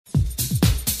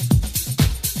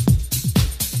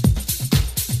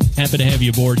Happy to have you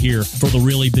aboard here for the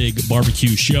Really Big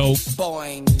Barbecue Show.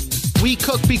 Boing. We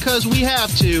cook because we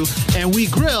have to, and we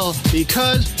grill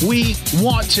because we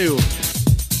want to.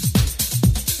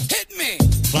 Hit me!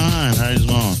 Fine, how you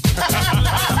doing?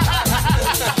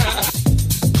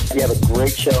 You have a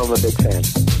great show. I'm a big fan.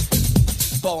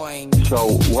 Boing.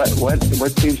 So what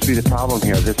seems to be the problem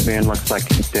here? This man looks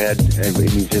like he's dead, and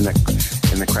he's in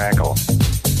the crackle.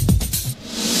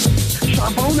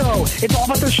 Charbono! It's all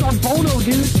about the charbono,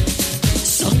 dude!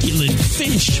 Succulent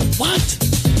fish. What?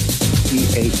 He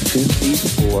ate 2 feet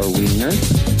for wiener.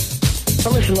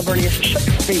 But listen, Lavernius, shut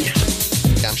your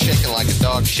face. I'm shaking like a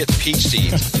dog shit peach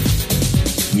seeds.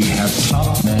 We have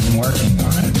top men working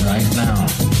on it right now.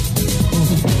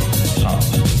 Top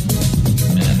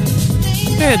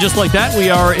men. And just like that, we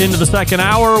are into the second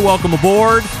hour. Welcome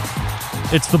aboard.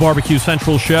 It's the Barbecue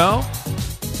Central Show.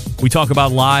 We talk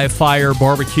about live fire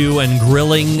barbecue and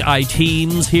grilling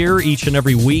items here each and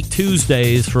every week,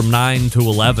 Tuesdays from 9 to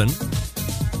 11.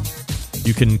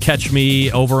 You can catch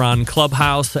me over on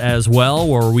Clubhouse as well,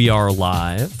 where we are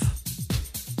live.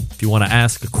 If you want to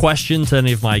ask a question to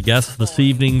any of my guests this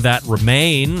evening that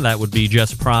remain, that would be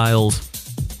Jess Pryles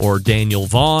or Daniel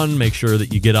Vaughn. Make sure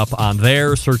that you get up on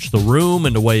there, search the room,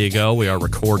 and away you go. We are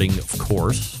recording, of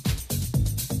course.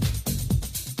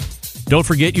 Don't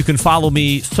forget, you can follow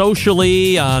me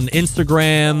socially on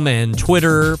Instagram and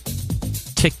Twitter,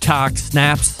 TikTok,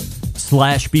 Snaps,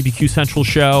 /BBQ Central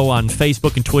Show, on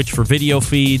Facebook and Twitch for video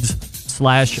feeds,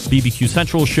 /BBQ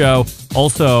Central Show.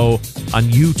 Also on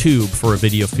YouTube for a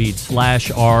video feed,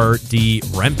 /RD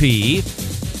Rempe.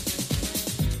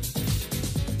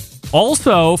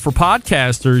 Also, for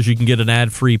podcasters, you can get an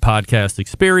ad-free podcast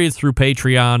experience through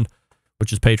Patreon,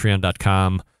 which is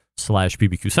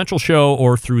patreon.com/BBQ Central Show,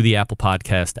 or through the Apple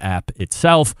Podcast app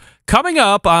itself. Coming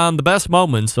up on the best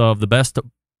moments of the best...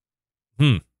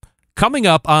 Coming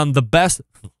up on the best...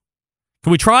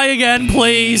 Can we try again,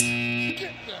 please? Get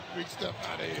that big stuff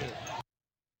out of here.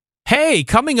 Hey,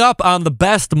 coming up on the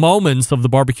best moments of the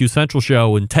Barbecue Central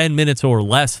Show in 10 minutes or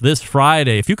less this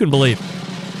Friday, if you can believe it,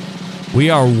 we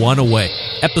are one away.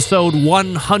 Episode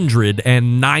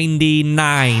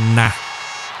 199.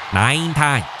 9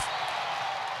 times.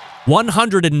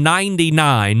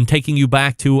 199, taking you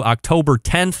back to October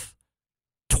 10th,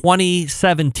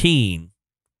 2017.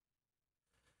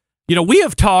 You know, we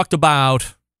have talked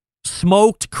about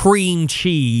smoked cream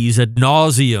cheese ad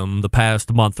nauseum the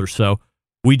past month or so.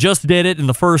 We just did it in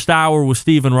the first hour with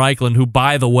Steven Reichland, who,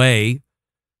 by the way,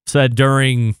 said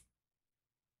during,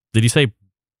 did he say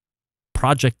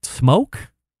Project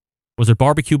Smoke? Was it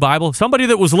Barbecue Bible? Somebody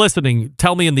that was listening,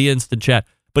 tell me in the instant chat.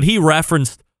 But he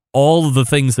referenced all of the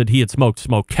things that he had smoked.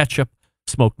 Smoked ketchup,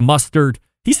 smoked mustard.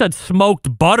 He said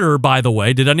smoked butter, by the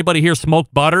way. Did anybody hear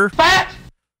smoked butter? Fat!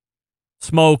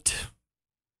 Smoked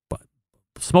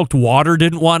water,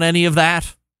 didn't want any of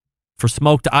that. For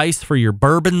smoked ice for your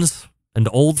bourbons and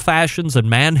old fashions and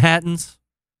Manhattans.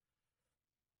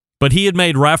 But he had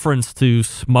made reference to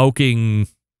smoking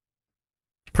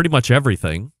pretty much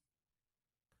everything.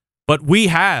 But we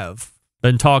have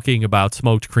been talking about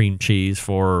smoked cream cheese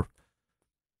for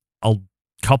a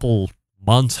couple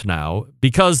months now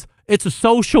because it's a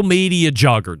social media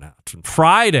juggernaut. And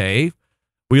Friday,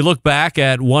 we look back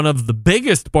at one of the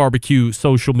biggest barbecue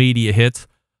social media hits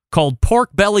called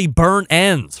Pork Belly Burnt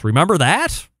Ends. Remember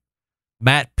that?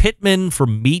 Matt Pittman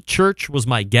from Meat Church was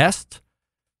my guest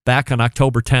back on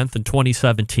October 10th in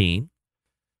 2017.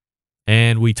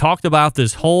 And we talked about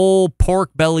this whole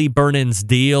pork belly burnt ends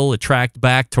deal. It tracked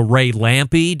back to Ray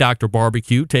Lampe, Dr.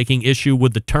 Barbecue, taking issue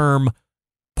with the term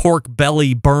pork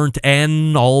belly burnt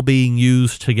end all being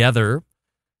used together.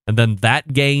 And then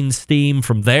that gained steam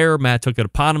from there. Matt took it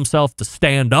upon himself to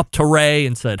stand up to Ray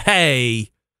and said, hey,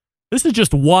 this is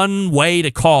just one way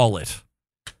to call it.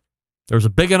 There's a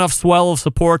big enough swell of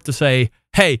support to say,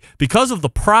 hey, because of the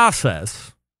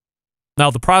process,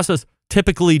 now the process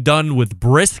typically done with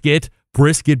brisket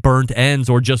burnt ends,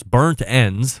 or just burnt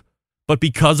ends, but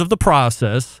because of the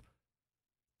process,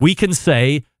 we can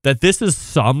say that this is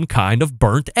some kind of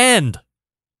burnt end.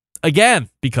 Again,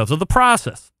 because of the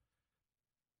process.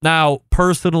 Now,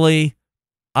 personally,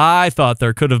 I thought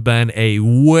there could have been a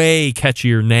way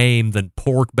catchier name than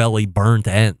pork belly burnt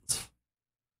ends.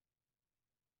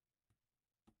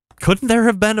 Couldn't there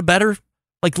have been a better?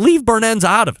 Like, leave burnt ends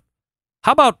out of it.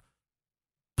 How about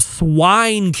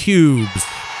swine cubes?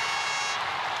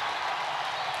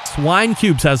 Swine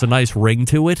cubes has a nice ring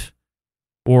to it.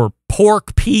 Or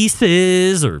pork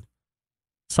pieces, or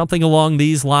something along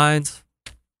these lines.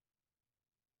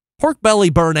 Pork belly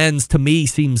burnt ends to me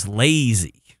seems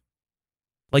lazy.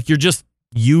 Like you're just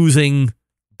using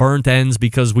burnt ends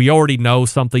because we already know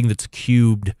something that's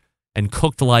cubed and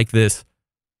cooked like this.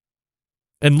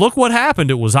 And look what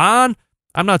happened. It was on.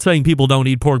 I'm not saying people don't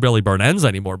eat pork belly burnt ends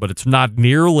anymore, but it's not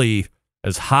nearly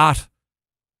as hot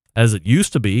as it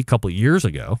used to be a couple of years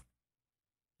ago.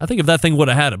 I think if that thing would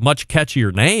have had a much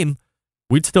catchier name,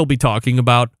 we'd still be talking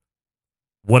about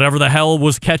whatever the hell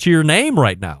was catchier name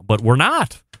right now. But we're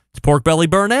not. It's pork belly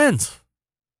burnt ends.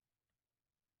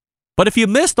 But if you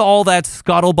missed all that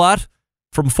scuttlebutt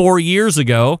from 4 years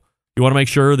ago, you want to make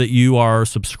sure that you are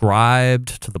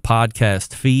subscribed to the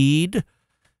podcast feed,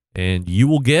 and you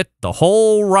will get the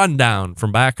whole rundown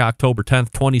from back October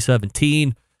 10th,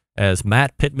 2017, as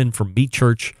Matt Pittman from Meat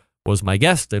Church was my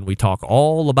guest, and we talk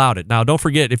all about it. Now, don't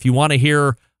forget, if you want to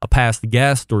hear a past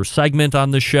guest or segment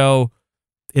on the show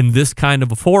in this kind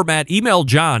of a format, email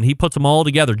John. He puts them all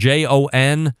together,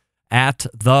 Jon at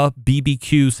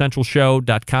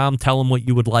thebbqcentralshow.com. Tell him what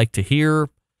you would like to hear,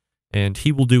 and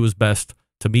he will do his best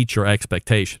to meet your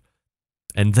expectation.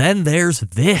 And then there's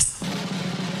this.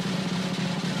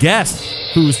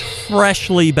 Guess who's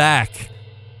freshly back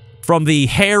from the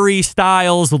Harry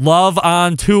Styles Love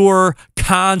on Tour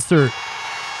concert?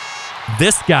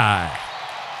 This guy.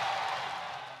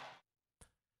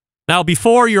 Now,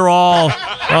 before you're all,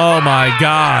 oh my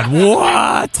God,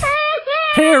 what?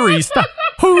 Harry Styles?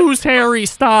 Who's Harry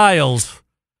Styles?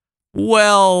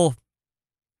 Well,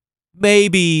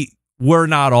 maybe we're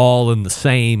not all in the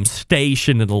same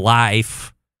station in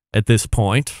life at this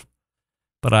point,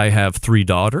 but I have 3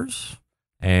 daughters,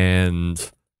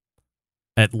 and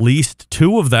at least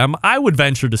 2 of them, I would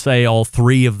venture to say all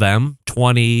 3 of them,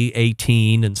 20,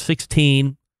 18, and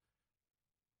 16,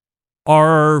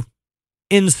 are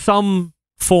in some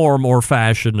form or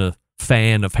fashion a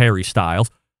fan of Harry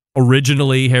Styles.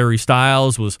 Originally, Harry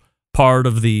Styles was part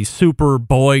of the super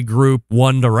boy group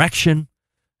One Direction,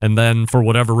 and then for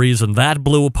whatever reason that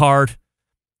blew apart,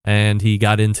 and he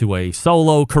got into a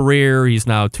solo career. He's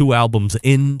now 2 albums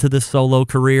into this solo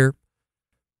career,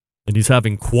 and he's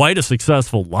having quite a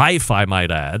successful life, I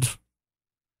might add.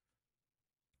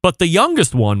 But the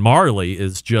youngest one, Marley,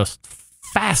 is just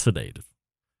fascinated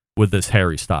with this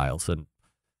Harry Styles, and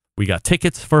we got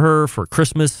tickets for her for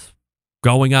Christmas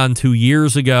going on 2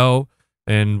 years ago,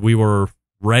 and we were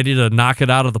ready to knock it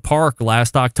out of the park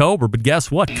last October, but guess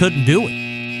what? Couldn't do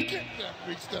it. Get that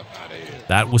big stuff out of here.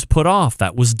 That was put off.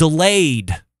 That was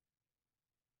delayed.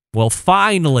 Well,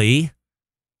 finally,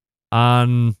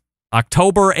 on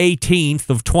October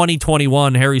 18th of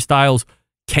 2021, Harry Styles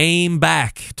came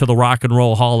back to the Rock and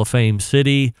Roll Hall of Fame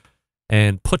city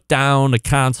and put down a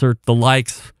concert the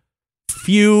likes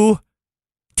few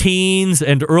teens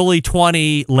and early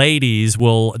 20 ladies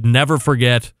will never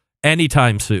forget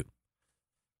anytime soon.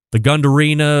 The Gund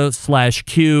Arena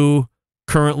 /Q,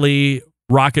 currently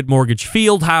Rocket Mortgage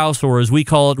Fieldhouse, or as we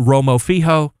call it, Romo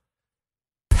Fijo,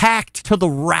 packed to the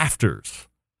rafters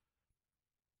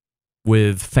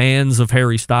with fans of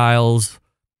Harry Styles.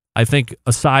 I think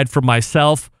aside from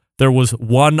myself, there was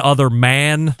one other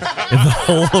man in the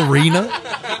whole arena.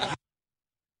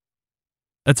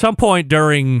 At some point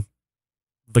during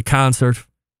the concert,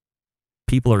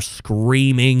 people are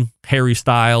screaming. Harry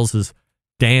Styles is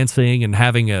dancing and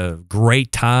having a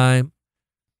great time,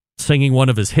 singing one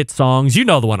of his hit songs. You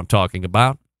know the one I'm talking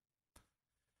about.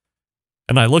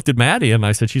 And I looked at Maddie and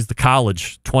I said, she's the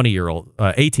college 20-year-old,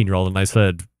 18-year-old. And I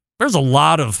said, there's a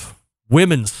lot of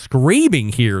women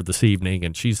screaming here this evening.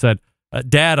 And she said,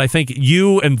 Dad, I think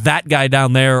you and that guy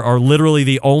down there are literally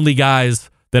the only guys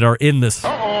that are in this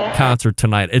concert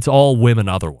tonight. It's all women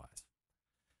otherwise.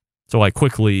 So I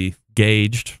quickly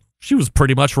gauged. She was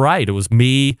pretty much right. It was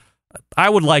me. I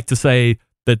would like to say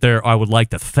that I would like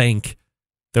to think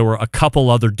there were a couple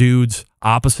other dudes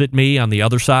opposite me on the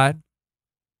other side.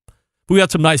 We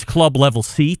got some nice club level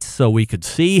seats so we could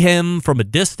see him from a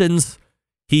distance.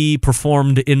 He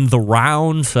performed in the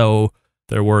round, so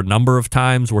there were a number of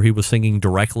times where he was singing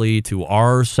directly to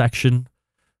our section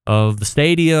of the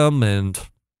stadium. And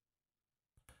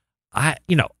I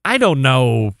don't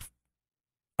know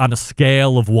on a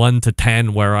scale of 1 to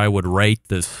 10 where I would rate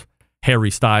this Harry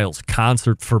Styles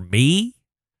concert for me,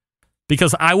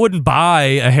 because I wouldn't buy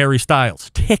a Harry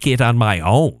Styles ticket on my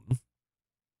own.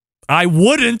 I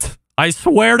wouldn't. I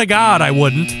swear to God, I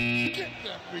wouldn't. Get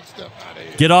that big stuff out of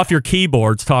here. Get off your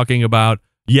keyboards talking about,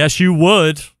 yes, you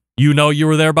would. You know you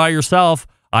were there by yourself.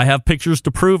 I have pictures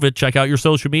to prove it. Check out your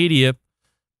social media.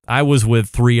 I was with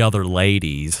 3 other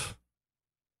ladies.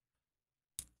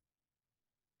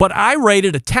 But I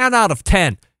rated a 10 out of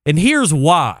 10. And here's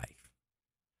why.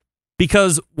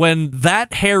 Because when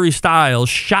that Harry Styles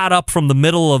shot up from the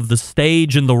middle of the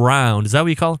stage in the round, is that what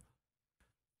you call it?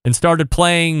 and started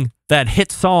playing that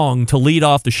hit song to lead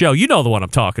off the show. You know the one I'm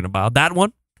talking about, that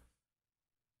one.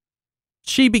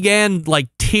 She began like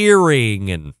tearing,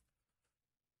 and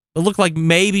it looked like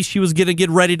maybe she was going to get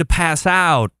ready to pass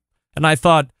out. And I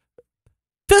thought,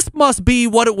 this must be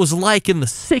what it was like in the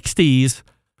 60s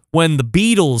when the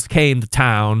Beatles came to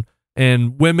town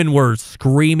and women were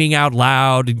screaming out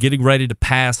loud and getting ready to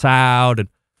pass out. And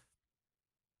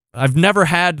I've never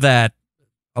had that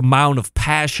amount of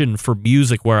passion for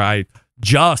music where I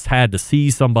just had to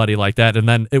see somebody like that and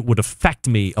then it would affect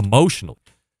me emotionally.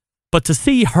 But to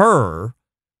see her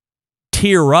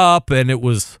tear up, and it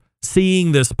was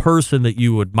seeing this person that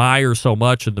you admire so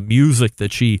much and the music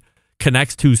that she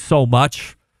connects to so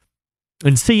much,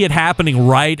 and see it happening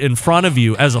right in front of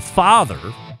you as a father,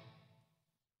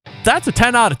 that's a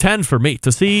 10 out of 10 for me.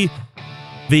 To see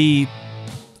the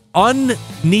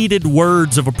unneeded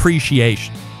words of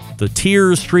appreciation, the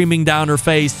tears streaming down her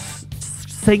face,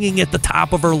 singing at the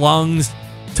top of her lungs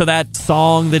to that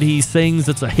song that he sings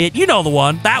that's a hit. You know the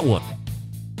one, that one.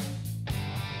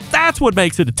 That's what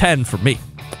makes it a 10 for me.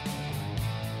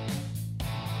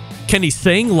 Can he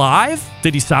sing live?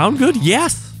 Did he sound good?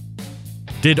 Yes.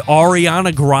 Did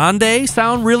Ariana Grande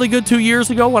sound really good 2 years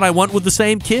ago when I went with the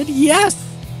same kid? Yes.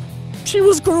 She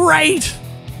was great.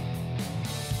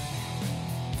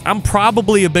 I'm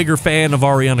probably a bigger fan of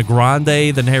Ariana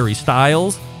Grande than Harry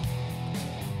Styles.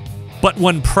 But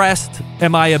when pressed,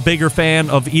 am I a bigger fan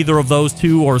of either of those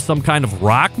two or some kind of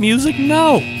rock music?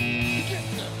 No.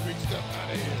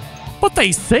 But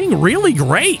they sing really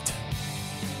great.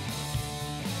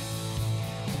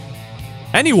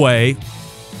 Anyway,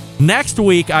 next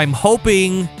week I'm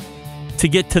hoping to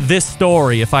get to this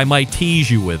story, if I might tease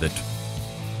you with it.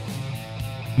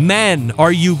 Men,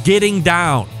 are you getting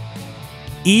down,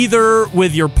 either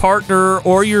with your partner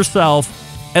or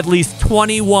yourself, at least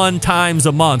 21 times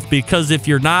a month? Because if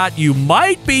you're not, you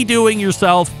might be doing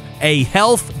yourself a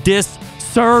health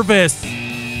disservice.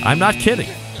 I'm not kidding.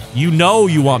 You know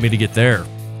you want me to get there.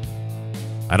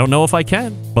 I don't know if I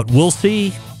can, but we'll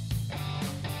see.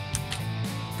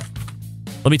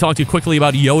 Let me talk to you quickly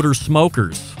about Yoder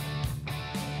Smokers.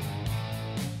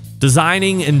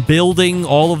 Designing and building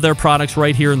all of their products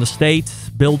right here in the States,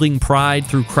 building pride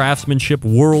through craftsmanship,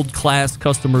 world-class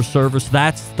customer service.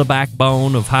 That's the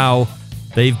backbone of how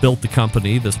they've built the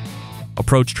company. This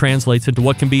approach translates into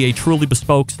what can be a truly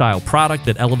bespoke style product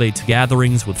that elevates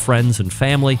gatherings with friends and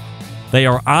family. They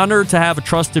are honored to have a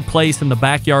trusted place in the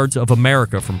backyards of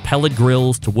America, from pellet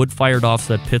grills to wood-fired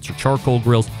offset pits or charcoal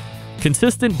grills.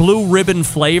 Consistent blue ribbon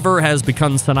flavor has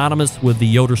become synonymous with the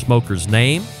Yoder Smokers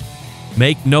name.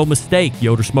 Make no mistake,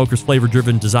 Yoder Smokers'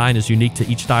 flavor-driven design is unique to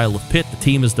each style of pit. The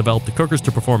team has developed the cookers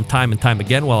to perform time and time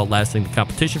again while outlasting the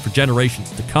competition for generations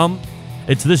to come.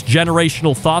 It's this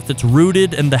generational thought that's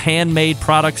rooted in the handmade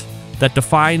products that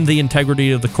define the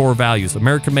integrity of the core values: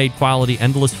 American-made quality,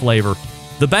 endless flavor,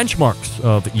 the benchmarks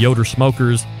of Yoder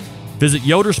Smokers. Visit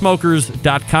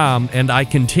yodersmokers.com, and I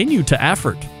continue to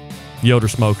effort Yoder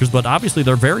Smokers, but obviously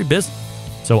they're very busy,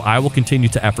 so I will continue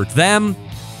to effort them,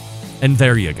 and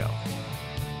there you go.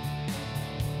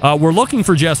 We're looking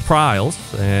for Jess Pryles,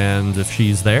 and if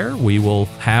she's there, we will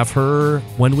have her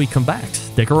when we come back.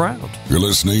 Stick around. You're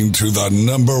listening to the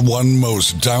 #1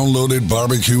 most downloaded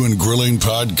barbecue and grilling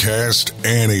podcast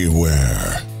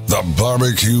anywhere. The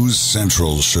Barbecue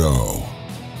Central Show.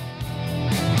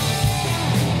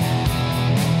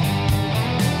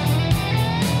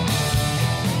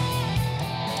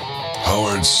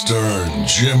 Howard Stern,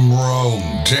 Jim Rome,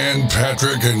 Dan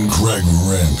Patrick, and Greg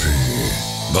Rempe.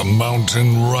 The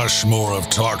Mountain Rushmore of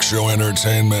talk show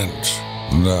entertainment.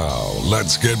 Now,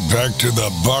 let's get back to the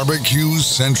Barbecue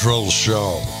Central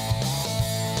Show.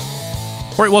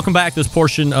 All right, welcome back. This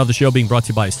portion of the show being brought to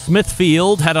you by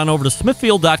Smithfield. Head on over to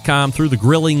smithfield.com through the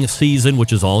grilling season,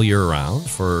 which is all year round,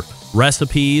 for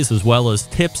recipes as well as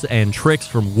tips and tricks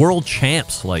from world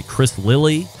champs like Chris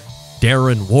Lilly,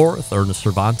 Darren Worth, Ernest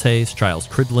Cervantes, Charles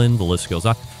Cridlin, the list goes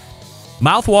on.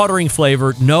 Mouth-watering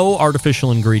flavor, no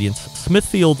artificial ingredients.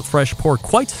 Smithfield fresh pork,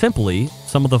 quite simply,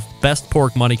 some of the best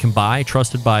pork money can buy,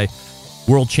 trusted by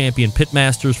world champion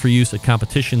pitmasters for use at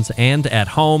competitions and at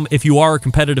home. If you are a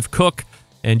competitive cook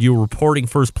and you're reporting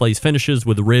first-place finishes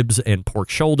with ribs and pork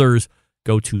shoulders,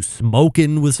 go to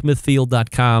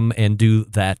smokinwithsmithfield.com and do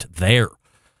that there.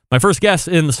 My first guest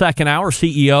in the second hour,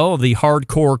 CEO of the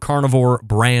Hardcore Carnivore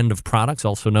brand of products,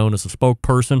 also known as a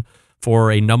spokesperson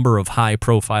for a number of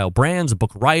high-profile brands, a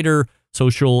book writer,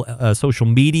 social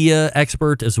media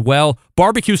expert as well.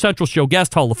 Barbecue Central Show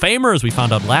guest, Hall of Famer, as we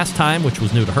found out last time, which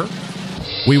was new to her.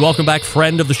 We welcome back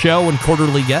friend of the show and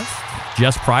quarterly guest,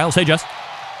 Jess Pryles. Hey, Jess.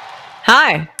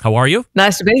 Hi. How are you?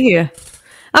 Nice to be here.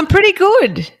 I'm pretty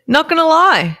good. Not going to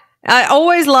lie. I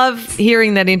always love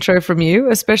hearing that intro from you,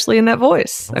 especially in that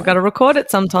voice. I've got to record it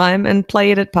sometime and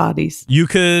play it at parties. You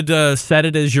could set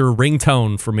it as your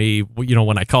ringtone for me,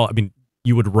 when I call. I mean,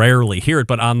 you would rarely hear it,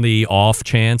 but on the off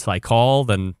chance I call,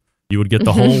 then you would get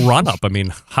the whole run-up. I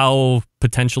mean, how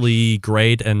potentially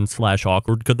great and /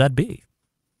 awkward could that be?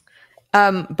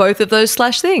 Both of those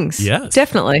 / things. Yes.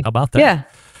 Definitely. How about that? Yeah.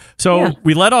 So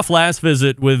we led off last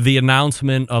visit with the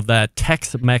announcement of that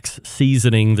Tex-Mex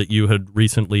seasoning that you had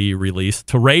recently released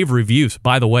to rave reviews.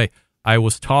 By the way, I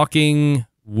was talking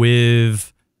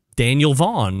with Daniel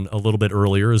Vaughn a little bit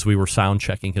earlier as we were sound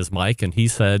checking his mic, and he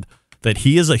said that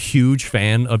he is a huge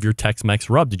fan of your Tex-Mex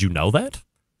rub. Did you know that?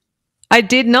 I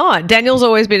did not. Daniel's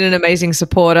always been an amazing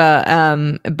supporter,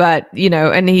 but,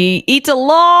 and he eats a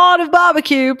lot of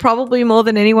barbecue, probably more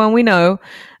than anyone we know.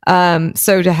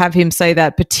 So to have him say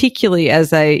that, particularly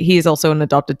he is also an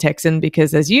adopted Texan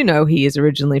because, as you know, he is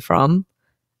originally from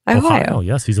Ohio.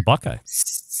 Yes, he's a Buckeye.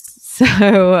 So,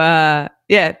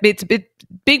 it's a bit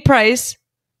big praise,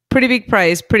 pretty big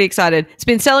praise, pretty excited. It's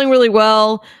been selling really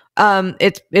well.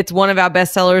 It's one of our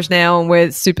best sellers now, and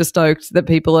we're super stoked that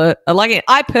people are liking it.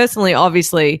 I personally,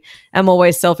 obviously, am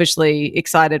always selfishly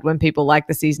excited when people like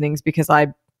the seasonings because I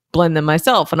blend them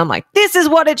myself, and I'm like, this is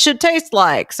what it should taste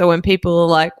like. So when people are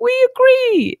like, we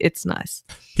agree, it's nice.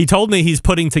 He told me he's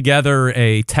putting together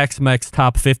a Tex-Mex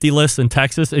top 50 list in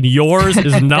Texas, and yours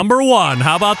is number one.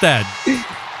 How about that?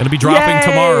 Going to be dropping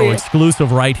tomorrow,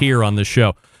 exclusive right here on the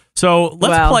show. So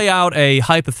let's play out a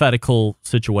hypothetical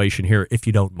situation here, if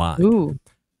you don't mind. Ooh.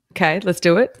 Okay, let's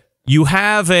do it. You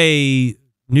have a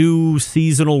new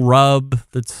seasonal rub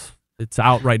it's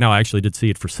out right now. I actually did see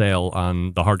it for sale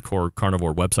on the Hardcore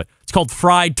Carnivore website. It's called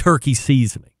Fried Turkey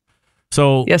Seasoning.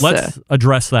 So let's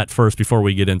address that first before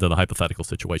we get into the hypothetical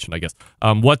situation, I guess.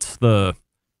 What's the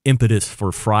impetus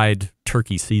for Fried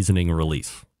Turkey Seasoning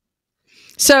release?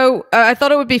 So I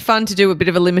thought it would be fun to do a bit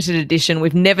of a limited edition.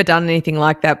 We've never done anything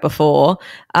like that before.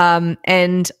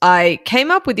 And I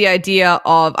came up with the idea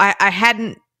of, I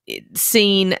hadn't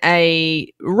seen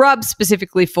a rub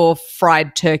specifically for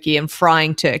fried turkey and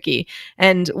frying turkey.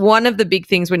 And one of the big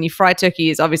things when you fry turkey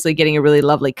is obviously getting a really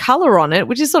lovely color on it,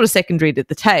 which is sort of secondary to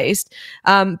the taste.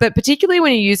 But particularly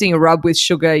when you're using a rub with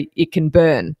sugar, it can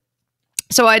burn.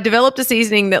 So I developed a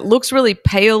seasoning that looks really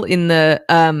pale in the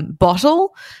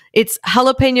bottle. It's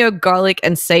jalapeno, garlic,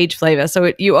 and sage flavor.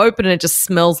 So you open and it just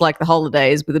smells like the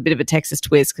holidays with a bit of a Texas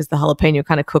twist because the jalapeno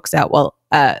kind of cooks out well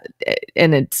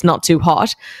and it's not too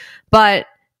hot. But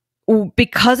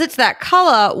because it's that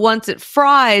color, once it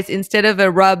fries, instead of a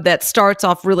rub that starts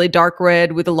off really dark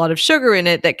red with a lot of sugar in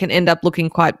it that can end up looking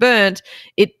quite burnt,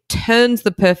 it turns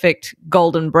the perfect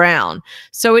golden brown.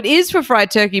 So it is for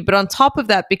fried turkey, but on top of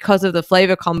that, because of the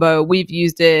flavor combo, we've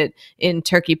used it in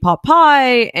turkey pot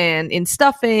pie and in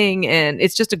stuffing, and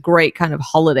it's just a great kind of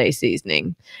holiday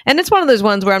seasoning. And it's one of those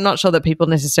ones where I'm not sure that people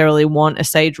necessarily want a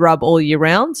sage rub all year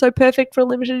round, so perfect for a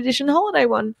limited edition holiday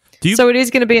one. So it is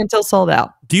going to be until sold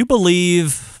out. Do you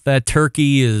believe that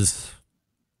turkey is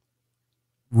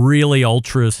really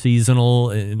ultra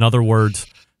seasonal? In other words,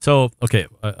 okay,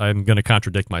 I'm going to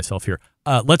contradict myself here.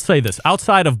 Let's say this.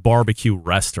 Outside of barbecue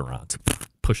restaurants,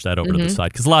 push that over to the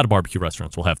side, because a lot of barbecue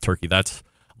restaurants will have turkey.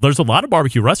 There's a lot of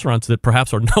barbecue restaurants that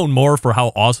perhaps are known more for how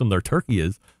awesome their turkey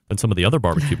is than some of the other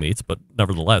barbecue meats, but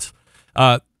nevertheless.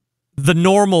 The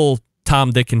normal Tom,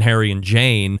 Dick, and Harry, and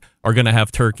Jane are going to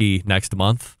have turkey next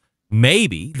month.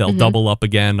 Maybe they'll double up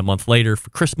again a month later for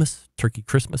Christmas, turkey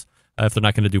Christmas, if they're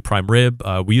not going to do prime rib.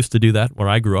 We used to do that where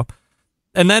I grew up.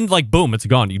 And then, boom, it's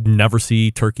gone. You never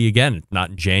see turkey again. Not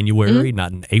in January,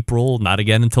 not in April, not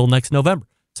again until next November.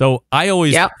 So I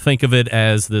always think of it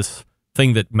as this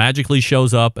thing that magically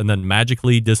shows up and then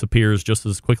magically disappears just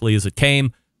as quickly as it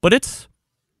came. But it's,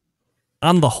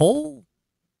 on the whole,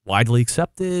 widely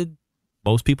accepted.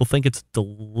 Most people think it's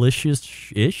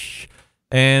delicious-ish.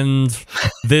 And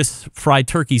this fried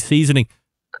turkey seasoning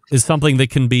is something that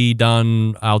can be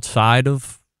done outside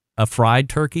of a fried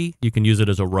turkey. You can use it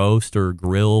as a roast or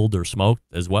grilled or smoked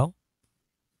as well.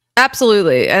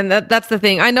 Absolutely. And that's the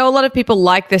thing. I know a lot of people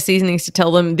like their seasonings to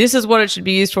tell them this is what it should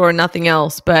be used for and nothing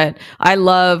else. But I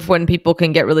love when people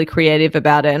can get really creative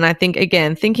about it. And I think,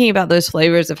 again, thinking about those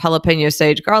flavors of jalapeno,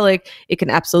 sage, garlic, it can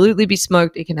absolutely be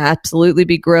smoked. It can absolutely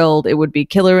be grilled. It would be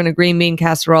killer in a green bean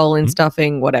casserole, in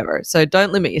stuffing, whatever. So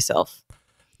don't limit yourself.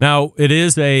 Now, it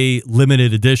is a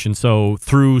limited edition. So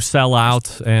through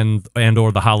sellout and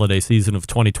or the holiday season of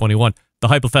 2021, the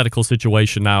hypothetical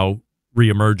situation now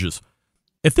reemerges.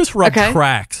 If this rub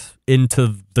cracks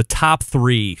into the top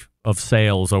 3 of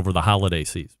sales over the holiday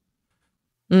season,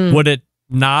 would it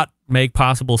not make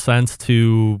possible sense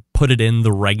to put it in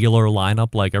the regular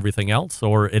lineup like everything else,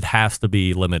 or it has to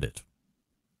be limited?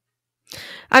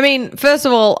 I mean, first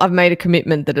of all, I've made a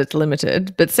commitment that it's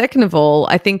limited. But second of all,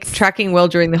 I think tracking well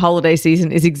during the holiday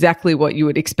season is exactly what you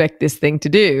would expect this thing to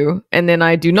do. And then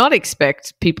I do not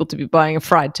expect people to be buying a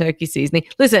fried turkey seasoning.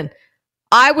 Listen,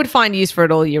 I would find use for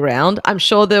it all year round. I'm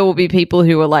sure there will be people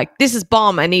who are like, this is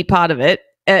bomb. I need part of it.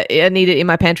 I need it in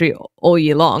my pantry all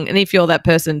year long. And if you're that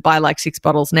person, buy like 6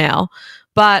 bottles now.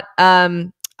 But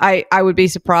I would be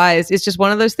surprised. It's just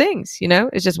one of those things, you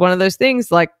know? It's just one of those things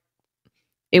like,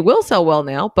 it will sell well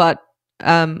now, but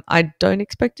I don't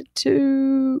expect it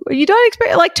to. You don't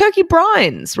expect it like turkey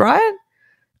brines, right?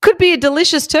 Could be a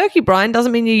delicious turkey brine.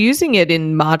 Doesn't mean you're using it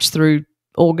in March through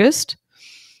August.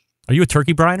 Are you a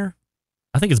turkey briner?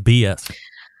 I think it's BS.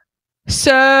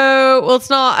 So, well, it's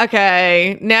not.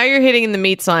 Okay. Now you're hitting in the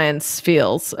meat science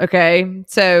fields. Okay.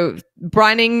 So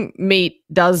brining meat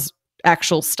does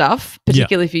actual stuff,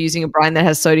 particularly if you're using a brine that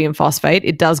has sodium phosphate.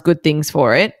 It does good things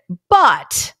for it.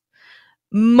 But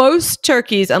most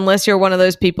turkeys, unless you're one of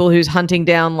those people who's hunting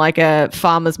down like a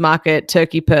farmer's market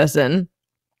turkey person,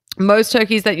 most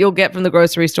turkeys that you'll get from the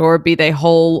grocery store, be they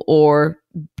whole or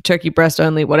turkey breast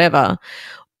only, whatever,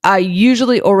 are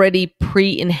usually already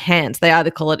pre-enhanced. They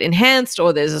either call it enhanced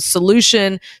or there's a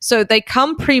solution. So they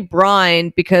come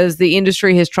pre-brined because the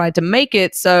industry has tried to make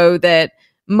it so that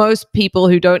most people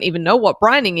who don't even know what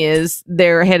brining is,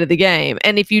 they're ahead of the game.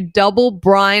 And if you double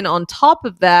brine on top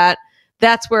of that,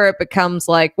 that's where it becomes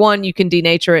like, one, you can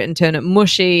denature it and turn it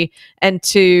mushy, and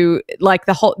two, like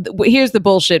here's the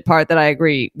bullshit part that I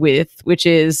agree with, which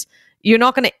is you're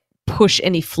not going to push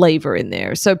any flavor in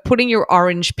there. So putting your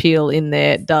orange peel in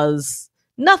there does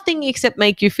nothing except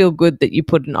make you feel good that you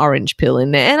put an orange peel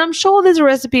in there. And I'm sure there's a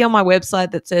recipe on my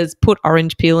website that says put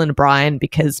orange peel in a brine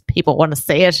because people want to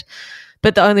see it.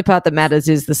 But the only part that matters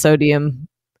is the sodium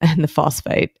and the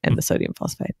phosphate and the sodium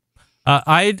phosphate.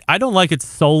 I don't like it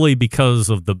solely because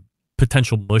of the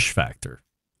potential mush factor.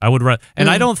 I would, and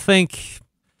I don't think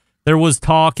there was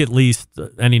talk, at least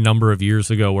any number of years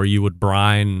ago, where you would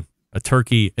brine a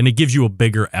turkey and it gives you a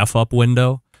bigger F-up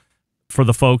window for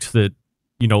the folks that,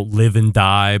 you know, live and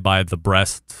die by the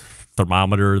breast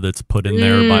thermometer that's put in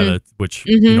there by which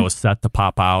you know is set to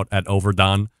pop out at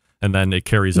overdone, and then it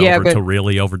carries over to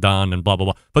really overdone and blah blah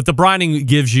blah. But the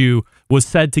brining was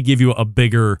said to give you a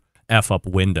bigger F-up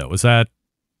window. Is that,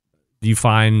 do you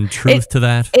find truth to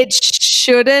that? It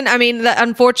shouldn't. I mean,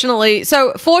 unfortunately,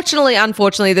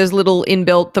 unfortunately, those little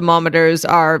inbuilt thermometers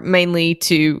are mainly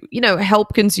to, you know,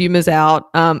 help consumers out.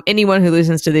 Anyone who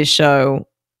listens to this show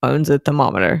owns a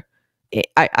thermometer.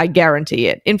 I guarantee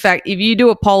it. In fact, if you do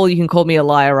a poll, you can call me a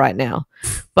liar right now,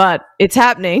 but it's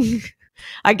happening.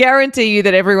 I guarantee you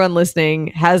that everyone listening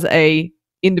has a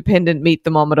independent meat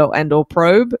thermometer and or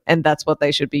probe, and that's what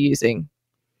they should be using.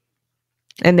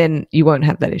 And then you won't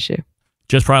have that issue.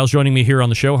 Jess Pryles joining me here on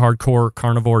the show,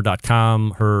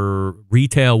 hardcorecarnivore.com, her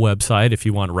retail website. If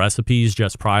you want recipes,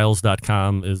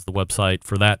 jesspryles.com is the website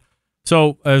for that.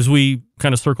 So as we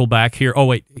kind of circle back here, oh,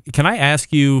 wait, can I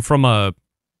ask you from a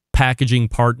packaging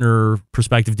partner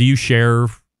perspective, do you share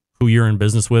who you're in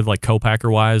business with, like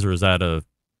co-packer-wise, or is that a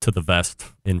to the vest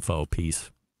info piece?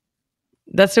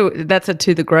 That's a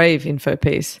to the grave info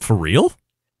piece. For real?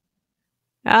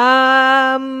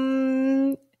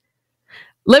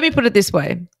 Let me put it this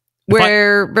way.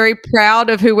 We're very proud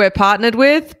of who we're partnered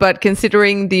with, but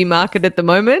considering the market at the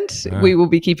moment, we will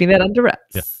be keeping that under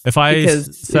wraps. Yeah. If I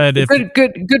said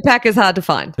good pack is hard to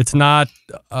find. It's not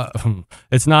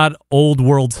old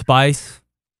world spice.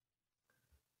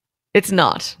 It's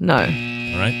not. No. All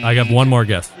right. I got one more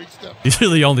guess. These are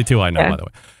the only two I know, by the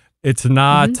way. It's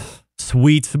not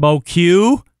Sweet Smoke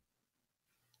Q.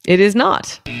 It is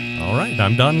not. All right,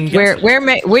 I'm done.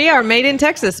 We are made in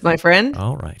Texas, my friend.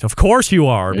 All right, of course you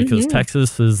are, because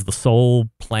Texas is the sole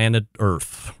planet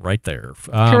Earth, right there.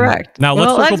 Correct. Now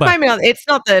let's circle back. It's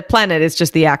not the planet; it's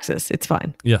just the axis. It's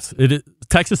fine. Yes, it is.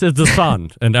 Texas is the sun,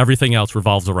 and everything else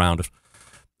revolves around it.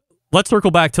 Let's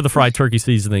circle back to the fried turkey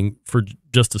seasoning for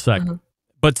just a second,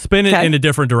 but spin it in a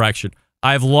different direction.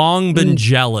 I've long been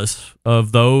jealous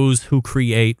of those who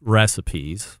create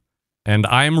recipes. And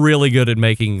I'm really good at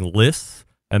making lists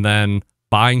and then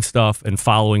buying stuff and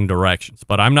following directions.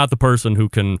 But I'm not the person who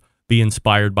can be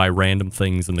inspired by random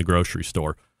things in the grocery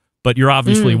store. But you're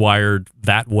obviously wired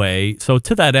that way. So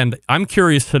to that end, I'm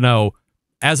curious to know,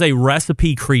 as a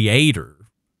recipe creator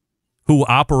who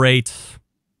operates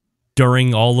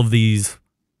during all of these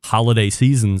holiday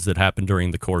seasons that happen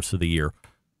during the course of the year,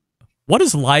 what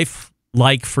is life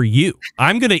like for you?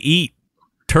 I'm going to eat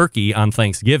turkey on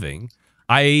Thanksgiving.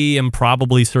 I am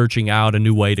probably searching out a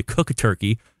new way to cook a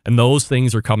turkey And those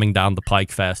things are coming down the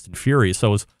pike fast and furious.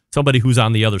 So as somebody who's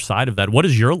on the other side of that, what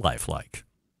is your life like?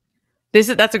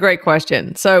 That's a great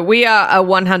question. So we are a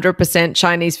 100%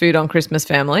 Chinese food on Christmas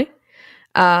family.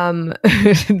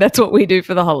 That's what we do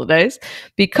for the holidays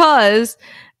because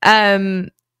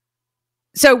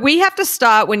so we have to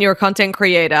start when you're a content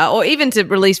creator or even to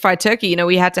release fried turkey,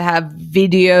 we had to have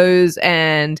videos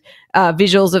and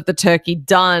visuals of the turkey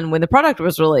done when the product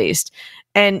was released.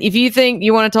 And if you think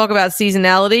you want to talk about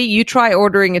seasonality, you try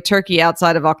ordering a turkey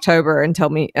outside of November and tell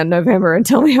me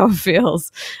how it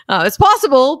feels. It's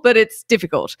possible, but it's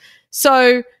difficult.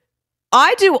 So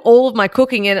I do all of my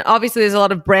cooking, and obviously there's a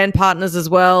lot of brand partners as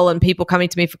well and people coming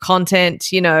to me for content.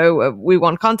 We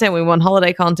want content, we want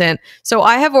holiday content. So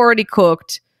I have already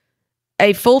cooked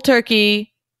a full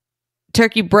turkey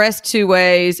breast 2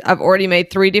 ways. I've already made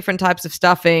 3 different types of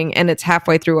stuffing, and it's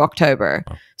halfway through October.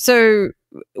 Oh. So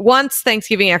once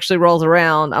Thanksgiving actually rolls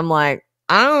around, I'm like,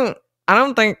 I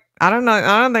don't think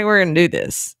we're going to do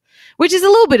this, which is a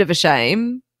little bit of a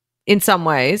shame. In some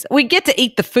ways, we get to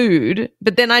eat the food,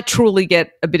 but then I truly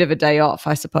get a bit of a day off,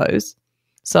 I suppose.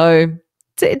 So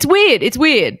it's weird. It's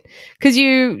weird because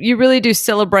you really do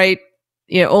celebrate,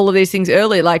 all of these things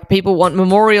early. Like people want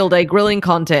Memorial Day grilling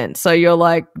content, so you're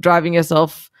like driving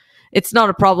yourself. It's not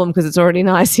a problem because it's already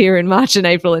nice here in March and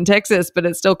April in Texas, but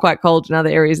it's still quite cold in other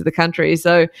areas of the country.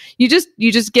 So you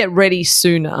just get ready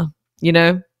sooner,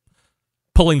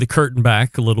 Pulling the curtain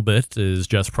back a little bit is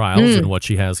Jess Pryles and what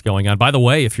she has going on. By the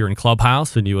way, if you're in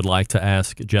Clubhouse and you would like to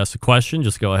ask Jess a question,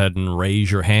 just go ahead and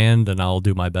raise your hand and I'll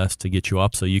do my best to get you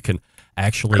up so you can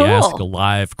actually ask a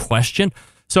live question.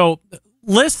 So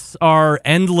lists are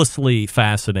endlessly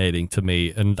fascinating to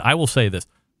me. And I will say this,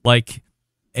 like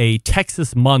a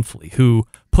Texas Monthly who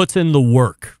puts in the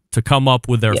work to come up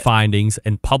with their findings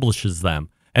and publishes them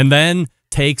and then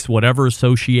takes whatever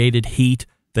associated heat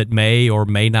that may or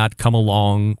may not come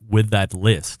along with that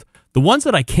list. The ones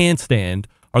that I can't stand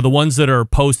are the ones that are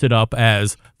posted up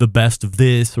as the best of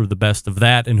this or the best of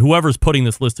that, and whoever's putting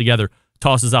this list together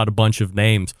tosses out a bunch of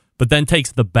names, but then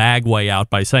takes the bag way out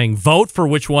by saying, vote for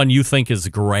which one you think is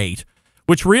great,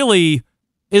 which really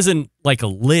isn't like a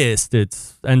list.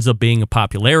 It ends up being a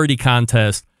popularity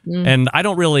contest, and I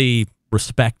don't really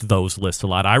respect those lists a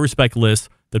lot. I respect lists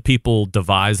that people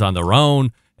devise on their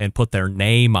own and put their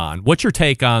name on. What's your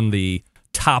take on the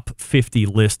top 50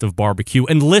 list of barbecue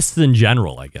and lists in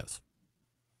general, I guess?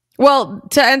 Well,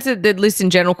 to answer the list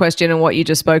in general question and what you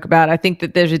just spoke about, I think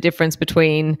that there's a difference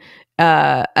between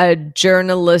a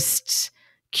journalist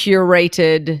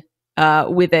curated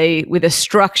with a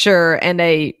structure and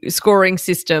a scoring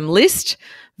system list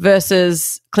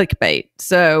versus clickbait.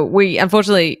 So we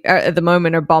unfortunately at the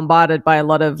moment are bombarded by a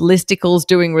lot of listicles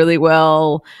doing really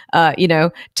well,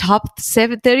 top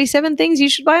 37 things you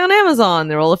should buy on Amazon.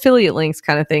 They're all affiliate links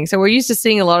kind of thing. So we're used to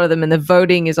seeing a lot of them, and the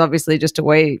voting is obviously just a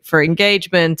way for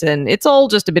engagement, and it's all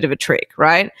just a bit of a trick,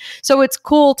 right? So it's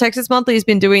cool. Texas Monthly has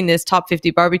been doing this top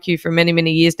 50 barbecue for many,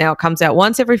 many years now. It comes out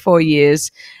once every 4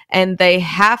 years, and they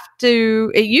have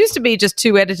to, it used to be just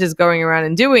 2 editors going around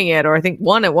and doing it, or I think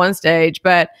 1 at one stage,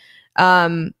 but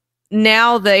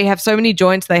now they have so many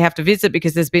joints they have to visit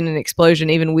because there's been an explosion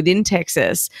even within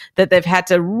Texas that they've had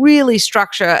to really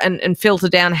structure and filter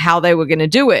down how they were going to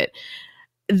do it.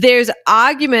 There's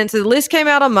arguments. The list came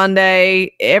out on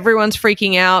Monday. Everyone's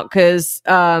freaking out because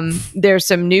there's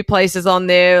some new places on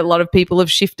there. A lot of people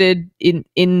have shifted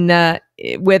in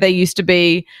where they used to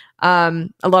be. A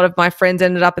lot of my friends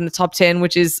ended up in the top 10,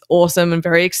 which is awesome and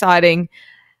very exciting.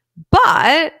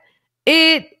 But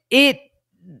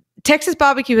Texas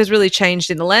barbecue has really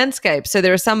changed in the landscape. So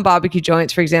there are some barbecue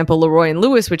joints, for example, Leroy and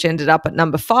Lewis, which ended up at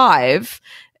number 5,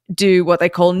 do what they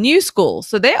call new school.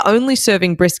 So they're only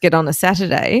serving brisket on a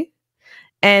Saturday,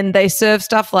 and they serve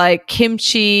stuff like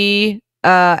kimchi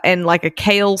and like a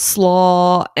kale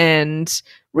slaw and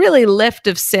really left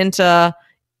of center,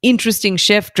 interesting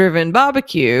chef-driven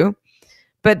barbecue.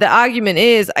 But the argument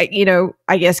is, I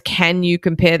guess, can you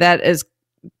compare that as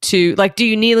to, like, do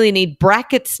you nearly need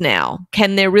brackets now?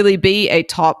 Can there really be a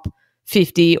top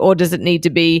 50, or does it need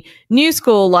to be new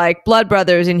school, like Blood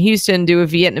Brothers in Houston do a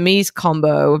Vietnamese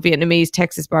combo, a Vietnamese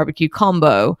Texas barbecue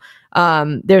combo?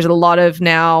 There's a lot of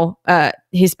now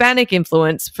Hispanic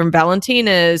influence, from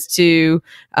Valentina's to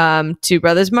Two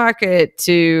Brothers Market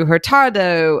to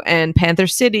Hurtado and Panther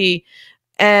City,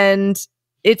 and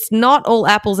it's not all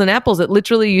apples and apples. It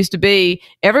literally used to be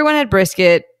everyone had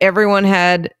brisket, everyone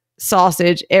had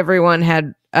sausage, everyone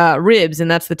had ribs, and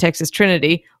that's the Texas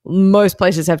Trinity. Most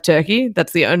places have turkey.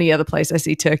 That's the only other place I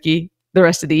see turkey the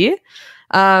rest of the year.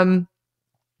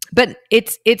 But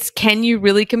it's can you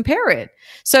really compare it?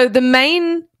 So the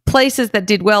main places that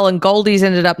did well, and Goldie's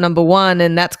ended up number one,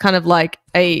 and that's kind of like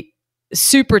a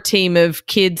super team of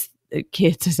kids,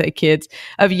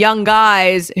 of young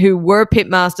guys who were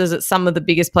pitmasters at some of the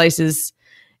biggest places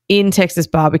in Texas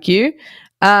barbecue.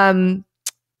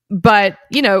 But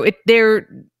you know,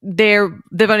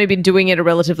 they've only been doing it a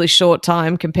relatively short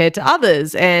time compared to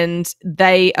others, and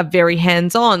they are very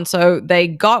hands-on. So they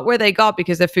got where they got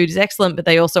because their food is excellent, but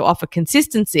they also offer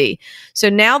consistency. So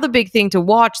now the big thing to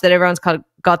watch that everyone's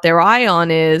got their eye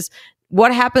on is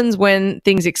what happens when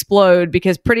things explode,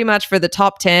 because pretty much for the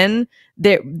top 10,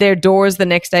 their doors the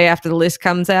next day after the list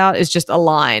comes out is just a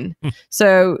line.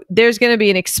 So there's going to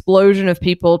be an explosion of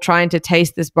people trying to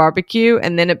taste this barbecue,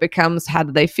 and then it becomes, how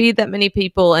do they feed that many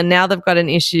people? And now they've got an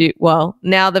issue. Well,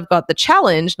 now they've got the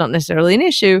challenge, not necessarily an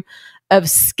issue, of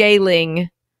scaling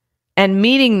and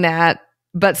meeting that,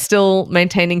 but still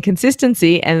maintaining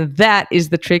consistency, and that is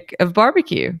the trick of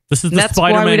barbecue. This is the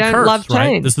Spider-Man curse,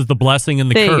 right? This is the blessing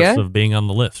and the curse of being on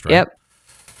the list, right? Yep,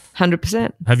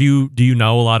 100%. Do you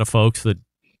know a lot of folks that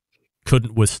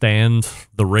couldn't withstand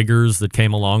the rigors that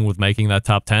came along with making that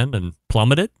top 10 and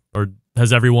plummeted, or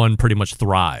has everyone pretty much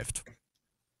thrived?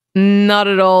 Not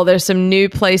at all. There's some new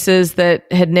places that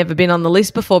had never been on the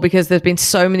list before because there's been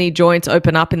so many joints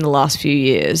open up in the last few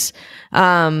years. You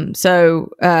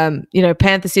know,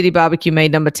 Panther City Barbecue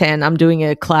made number 10. I'm doing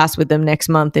a class with them next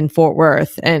month in Fort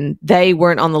Worth, and they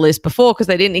weren't on the list before because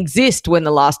they didn't exist when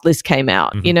the last list came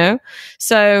out, you know?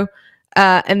 So,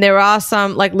 and there are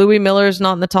some, like Louis Miller's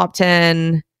not in the top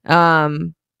 10.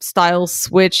 Style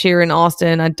Switch here in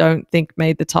Austin, I don't think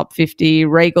made the top 50.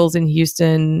 Regal's in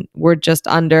Houston were just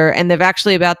under, and they're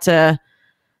about to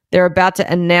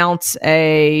announce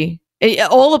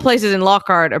all the places in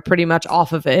Lockhart are pretty much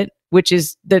off of it, which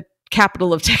is the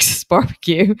capital of Texas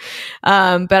barbecue.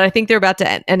 But I think they're about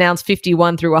to announce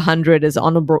 51 through 100 as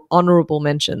honorable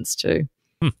mentions too,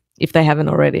 if they haven't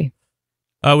already.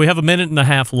 We have a minute and a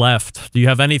half left. Do you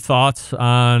have any thoughts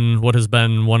on what has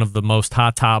been one of the most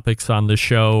hot topics on this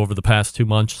show over the past 2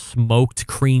 months, smoked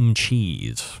cream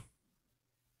cheese?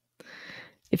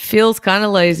 It feels kind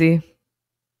of lazy.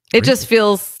 It just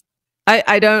feels...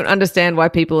 I don't understand why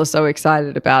people are so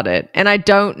excited about it. And I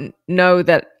don't know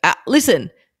that...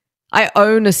 listen, I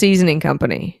own a seasoning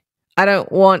company. I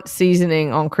don't want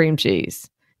seasoning on cream cheese.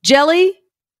 Jelly?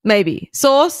 Maybe.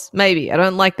 Sauce? Maybe. I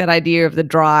don't like that idea of the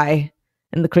dry...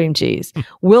 and the cream cheese.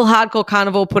 Will Hardcore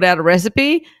Carnivore put out a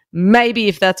recipe? Maybe,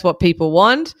 if that's what people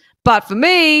want. But for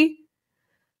me,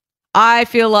 I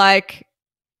feel like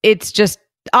it's just...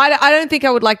 I don't think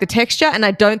I would like the texture, and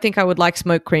I don't think I would like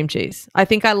smoked cream cheese. I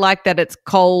think I like that it's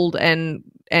cold and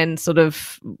sort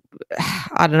of...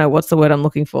 I don't know, what's the word I'm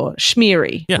looking for?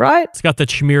 Schmeary, right? It's got that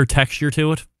schmear texture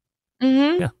to it.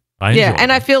 Mm-hmm. Yeah, I enjoy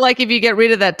and that. I feel like if you get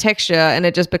rid of that texture and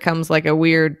it just becomes like a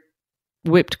weird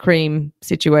whipped cream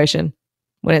situation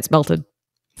when it's melted.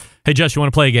 Hey, Jess, you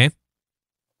want to play a game?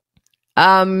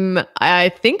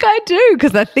 I think I do,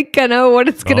 because I think I know what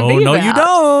it's going to be no, about. you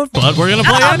don't, but we're going to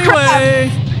play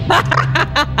anyway.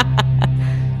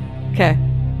 Okay.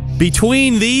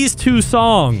 Between these two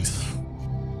songs,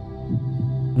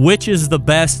 which is the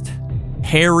best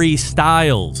Harry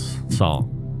Styles song?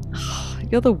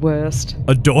 You're the worst.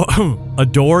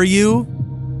 Adore You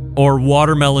or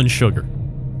Watermelon Sugar?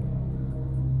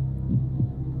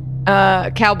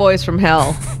 Cowboys from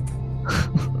Hell.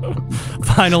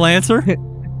 Final answer?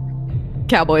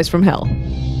 Cowboys from Hell.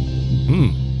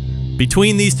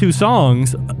 Between these two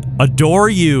songs, Adore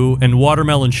You and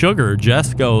Watermelon Sugar,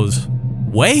 Jess goes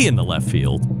way in the left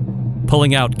field,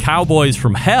 pulling out Cowboys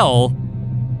from Hell.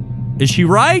 Is she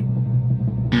right?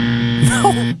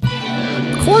 No,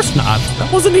 of course not. That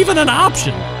wasn't even an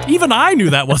option. Even I knew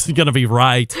that wasn't going to be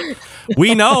right.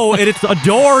 We know it's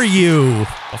Adore You.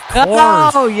 Of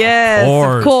course. Oh, yes.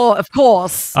 Of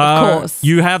course.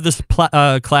 You have this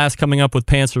class coming up with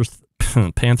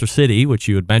Panther City, which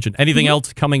you had mentioned. Anything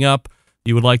else coming up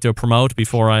you would like to promote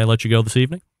before I let you go this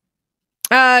evening?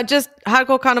 Just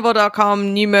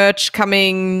hardcorecarnivore.com, new merch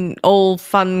coming, all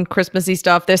fun Christmassy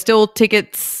stuff. There's still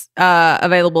tickets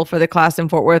available for the class in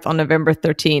Fort Worth on November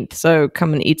 13th, so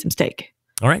come and eat some steak.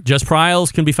 All right. Jess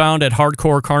Pryles can be found at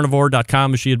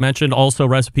hardcorecarnivore.com, as she had mentioned. Also,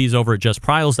 recipes over at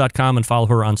jesspryles.com, and follow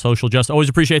her on social. Jess, always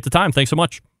appreciate the time. Thanks so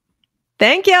much.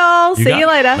 Thank y'all. See you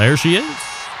later. There she is.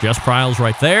 Jess Pryles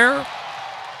right there.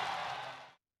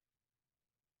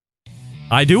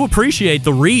 I do appreciate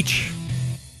the reach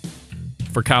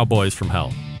for Cowboys from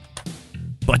Hell,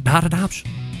 but not an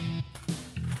option.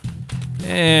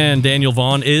 And Daniel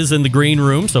Vaughn is in the green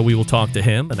room, so we will talk to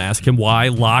him and ask him why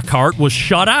Lockhart was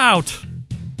shut out,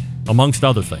 amongst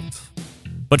other things.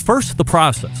 But first, the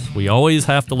process. We always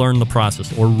have to learn the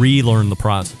process or relearn the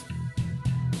process.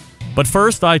 But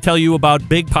first, I tell you about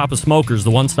Big Poppa Smokers,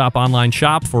 the one-stop online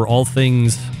shop for all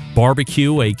things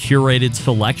barbecue, a curated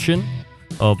selection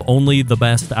of only the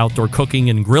best outdoor cooking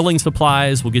and grilling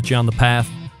supplies will get you on the path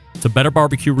to better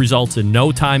barbecue results in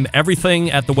no time.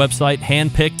 Everything at the website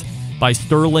handpicked by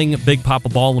Sterling Big Poppa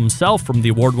Ball himself, from the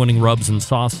award-winning rubs and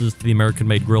sauces to the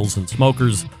American-made grills and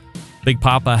smokers. Big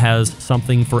Poppa has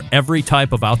something for every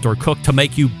type of outdoor cook to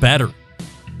make you better.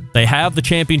 They have the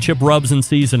championship rubs and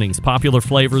seasonings, popular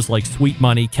flavors like Sweet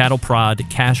Money, Cattle Prod,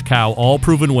 Cash Cow, all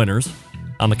proven winners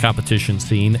on the competition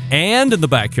scene and in the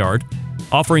backyard,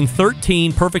 offering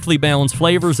 13 perfectly balanced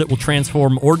flavors that will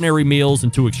transform ordinary meals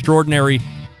into extraordinary.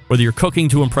 Whether you're cooking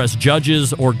to impress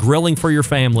judges or grilling for your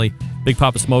family, Big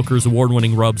Poppa Smokers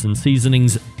award-winning rubs and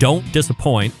seasonings don't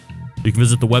disappoint. You can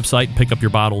visit the website and pick up your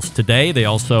bottles today. They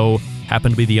also happen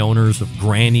to be the owners of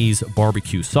Granny's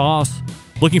Barbecue Sauce.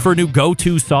 Looking for a new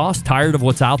go-to sauce? Tired of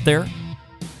what's out there?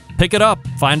 Pick it up.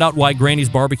 Find out why Granny's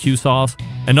Barbecue Sauce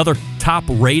and other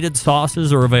top-rated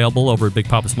sauces are available over at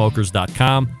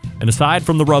BigPoppaSmokers.com. And aside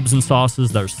from the rubs and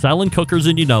sauces, they're selling cookers,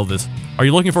 and you know this. Are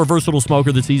you looking for a versatile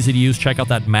smoker that's easy to use? Check out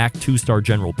that Mac 2-star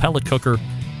General Pellet Cooker.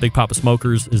 Big Poppa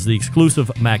Smokers is the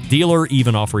exclusive Mac dealer,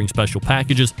 even offering special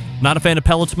packages. Not a fan of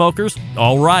pellet smokers?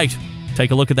 All right.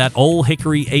 Take a look at that Old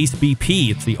Hickory Ace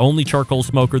BP. It's the only charcoal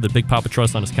smoker that Big Poppa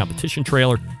trusts on his competition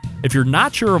trailer. If you're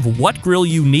not sure of what grill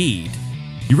you need,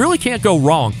 you really can't go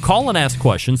wrong. Call and ask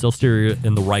questions. They'll steer you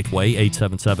in the right way.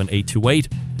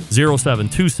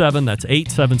 877-828-0727. That's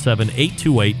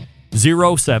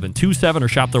 877-828-0727. Or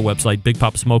shop their website,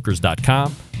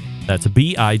 BigPoppaSmokers.com. That's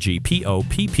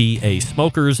BIGPOPPA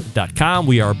Smokers.com.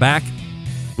 We are back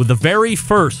with the very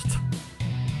first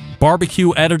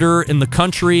barbecue editor in the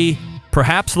country,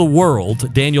 perhaps the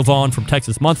world, Daniel Vaughn from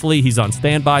Texas Monthly. He's on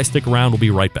standby. Stick around. We'll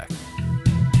be right back.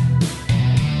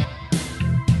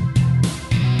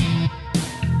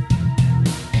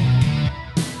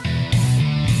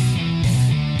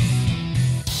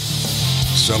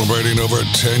 Celebrating over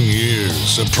 10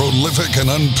 years of prolific and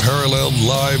unparalleled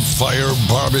live fire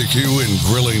barbecue and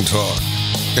grilling talk.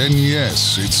 And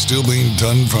yes, it's still being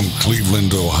done from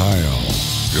Cleveland, Ohio.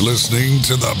 You're listening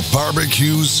to the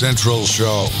Barbecue Central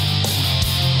Show.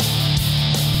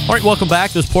 All right, welcome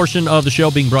back. This portion of the show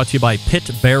being brought to you by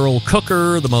Pit Barrel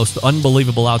Cooker, the most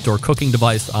unbelievable outdoor cooking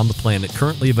device on the planet.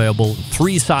 Currently available in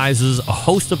 3 sizes, a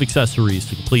host of accessories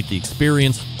to complete the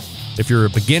experience. If you're a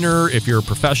beginner, if you're a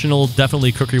professional, definitely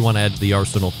a cooker you want to add to the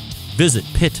arsenal. Visit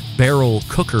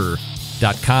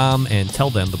pitbarrelcooker.com and tell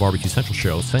them the Barbecue Central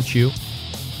Show sent you.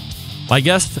 My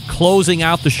guest closing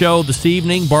out the show this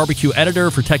evening, barbecue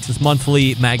editor for Texas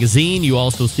Monthly magazine. You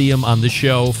also see him on this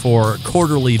show for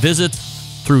quarterly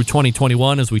visits through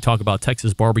 2021 as we talk about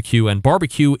Texas barbecue and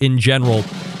barbecue in general.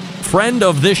 Friend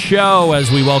of this show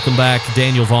as we welcome back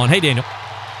Daniel Vaughn. Hey, Daniel.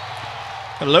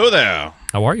 Hello there.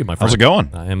 How are you, my friend? How's it going?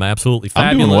 I am absolutely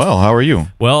fabulous. I'm doing well. How are you?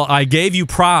 Well, I gave you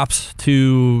props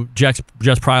to Jess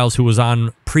Pryles, who was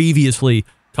on previously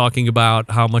talking about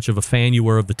how much of a fan you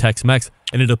were of the Tex-Mex,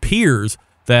 and it appears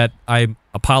that I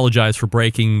apologize for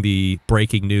breaking the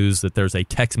breaking news that there's a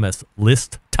Tex-Mex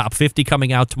list, top 50,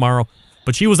 coming out tomorrow,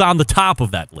 but she was on the top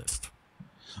of that list.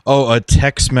 Oh, a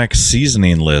Tex-Mex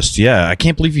seasoning list. Yeah, I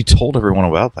can't believe you told everyone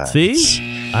about that.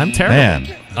 See? I'm terrible.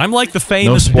 Man. I'm like the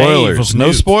famous No spoilers. Dave of No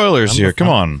news. spoilers here. Come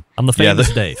on. I'm the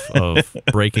famous Dave of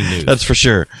breaking news. That's for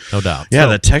sure. No doubt. Yeah,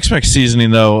 So- the Tex-Mex seasoning,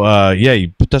 though, you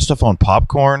put that stuff on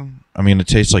popcorn. I mean, it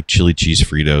tastes like chili cheese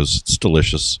Fritos. It's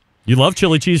delicious. You love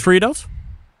chili cheese Fritos?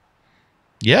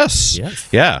 Yes. Yes.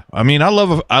 Yeah. I mean, I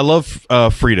love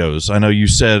Fritos. I know you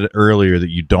said earlier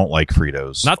that you don't like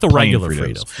Fritos. Not the Plain regular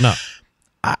Fritos. No.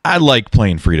 I like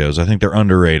plain Fritos. I think they're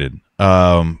underrated.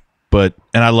 And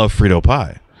I love Frito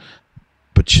pie.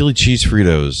 But chili cheese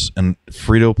Fritos and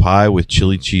Frito pie with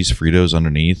chili cheese Fritos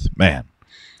underneath, man,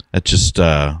 that just,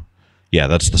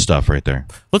 that's the stuff right there.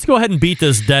 Let's go ahead and beat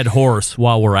this dead horse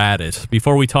while we're at it.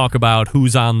 Before we talk about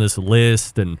who's on this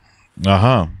list and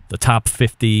the top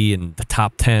 50 and the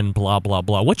top 10, blah, blah,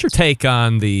 blah. What's your take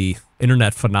on the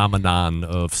internet phenomenon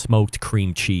of smoked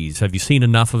cream cheese? Have you seen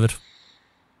enough of it?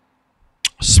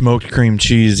 Smoked cream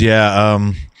cheese, yeah.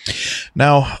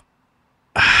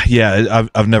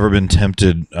 I've never been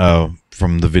tempted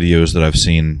from the videos that I've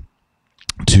seen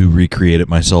to recreate it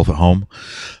myself at home.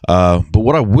 But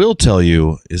what I will tell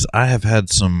you is I have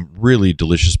had some really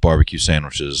delicious barbecue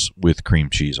sandwiches with cream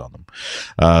cheese on them.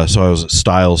 So I was at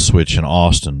Style Switch in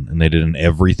Austin, and they did an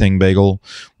everything bagel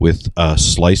with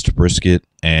sliced brisket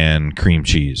and cream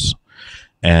cheese.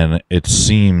 And it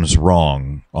seems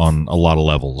wrong on a lot of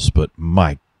levels, but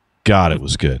my God, it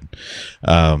was good.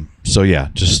 So yeah,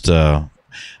 just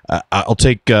I'll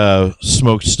take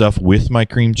smoked stuff with my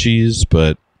cream cheese,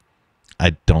 but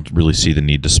I don't really see the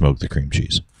need to smoke the cream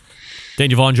cheese.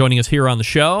 Daniel Vaughn joining us here on the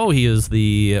show. He is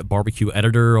the barbecue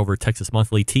editor over at Texas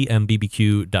Monthly,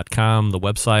 TMBBQ.com, the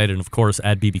website, and of course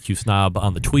at BBQ Snob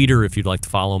on the Twitter if you'd like to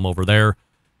follow him over there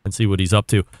and see what he's up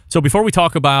to. So before we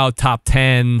talk about top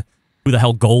 10, who the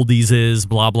hell Goldies is,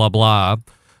 blah, blah, blah,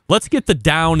 let's get the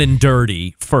down and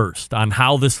dirty first on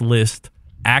how this list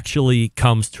actually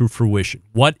comes to fruition.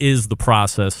 What is the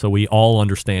process so we all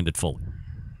understand it fully?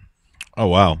 Oh,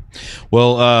 wow.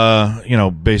 Well,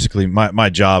 basically my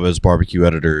job as barbecue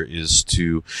editor is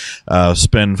to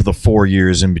spend the 4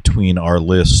 years in between our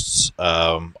lists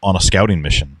on a scouting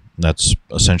mission. That's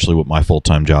essentially what my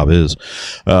full-time job is.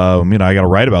 I got to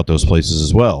write about those places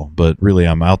as well, but really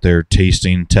I'm out there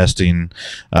tasting, testing,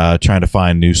 trying to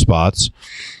find new spots.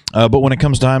 But when it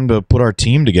comes time to put our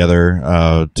team together,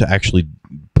 to actually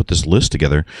put this list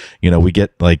together, we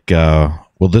get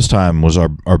this time was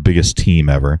our biggest team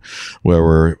ever, where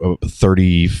we're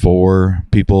 34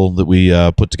 people that we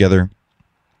put together,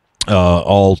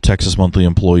 all Texas Monthly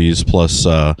employees, plus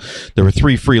there were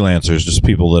 3 freelancers, just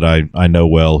people that I know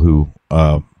well, who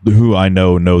I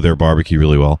know their barbecue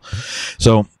really well.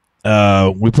 So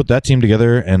we put that team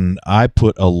together, and I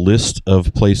put a list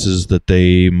of places that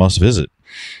they must visit.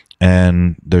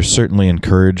 And they're certainly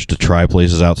encouraged to try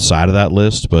places outside of that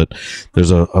list, but there's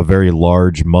a very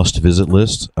large must-visit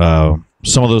list. Some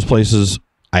of those places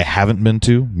I haven't been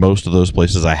to. Most of those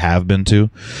places I have been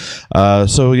to.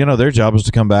 So, their job is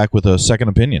to come back with a second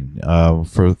opinion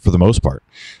for the most part.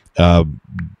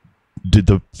 Did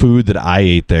the food that I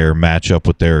ate there match up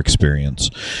with their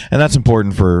experience? And that's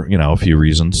important for, a few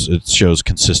reasons. It shows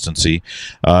consistency.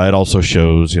 It also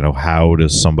shows, how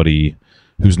does somebody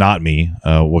who's not me,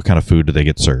 what kind of food do they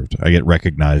get served? I get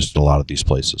recognized at a lot of these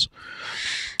places.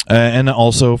 And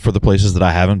also for the places that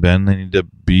I haven't been, they need to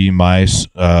be my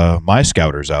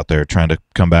scouters out there trying to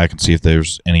come back and see if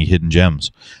there's any hidden gems.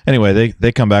 Anyway,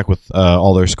 they come back with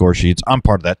all their score sheets. I'm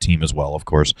part of that team as well, of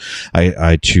course.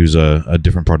 I choose a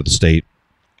different part of the state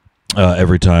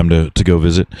every time to go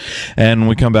visit. And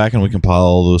we come back and we compile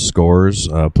all those scores,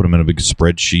 put them in a big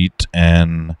spreadsheet,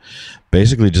 and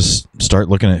basically just start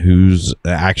looking at who's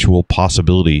the actual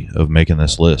possibility of making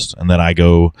this list. And then I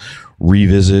go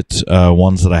revisit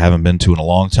ones that I haven't been to in a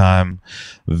long time,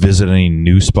 visit any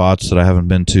new spots that I haven't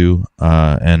been to,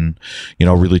 and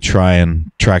really try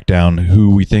and track down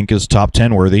who we think is top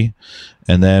 10 worthy.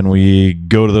 And then we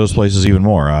go to those places even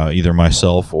more, either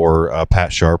myself or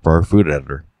Pat Sharp, our food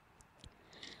editor.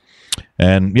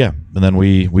 And then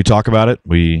we talk about it.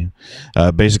 We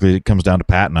basically, it comes down to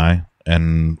Pat and I,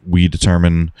 and we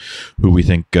determine who we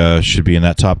think should be in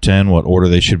that top 10, what order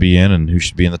they should be in, and who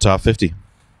should be in the top 50.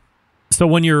 So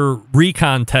when your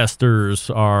recon testers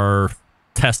are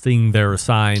testing their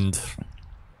assigned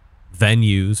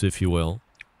venues, if you will,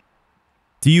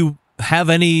 do you have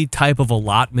any type of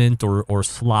allotment or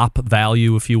slop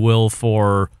value, if you will,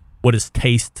 for what is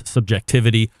taste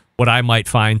subjectivity? What I might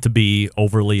find to be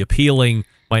overly appealing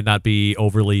might not be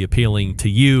overly appealing to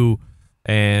you.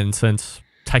 And since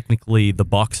technically the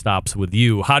buck stops with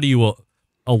you, how do you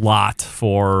allot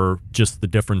for just the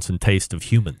difference in taste of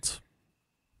humans?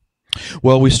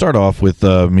 Well, we start off with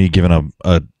me giving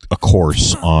a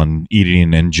course on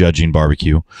eating and judging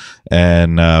barbecue.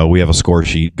 And we have a score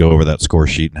sheet, go over that score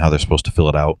sheet and how they're supposed to fill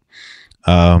it out.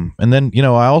 And then,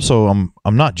 I also,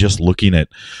 I'm not just looking at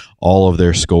all of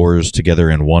their scores together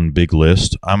in one big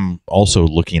list. I'm also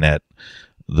looking at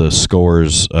the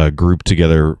scores grouped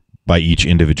together by each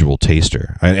individual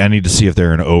taster. I need to see if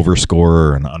they're an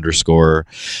overscorer or an underscorer.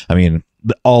 I mean,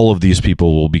 all of these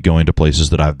people will be going to places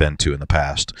that I've been to in the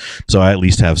past. So I at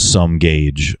least have some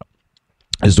gauge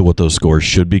as to what those scores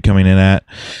should be coming in at.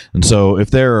 And so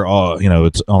if they're all,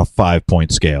 it's on a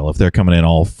 5-point scale. If they're coming in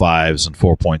all 5s and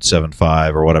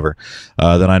 4.75 or whatever,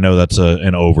 then I know that's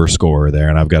an overscore there,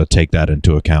 and I've got to take that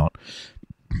into account.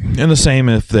 And the same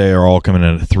if they are all coming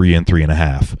in at 3 and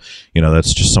 3.5.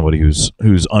 That's just somebody who's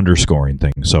underscoring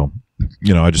things. So,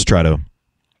 I just try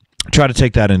to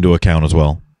take that into account as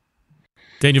well.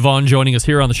 Daniel Vaughn joining us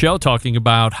here on the show, talking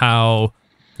about how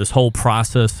this whole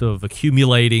process of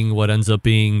accumulating what ends up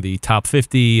being the top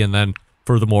 50 and then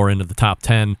furthermore into the top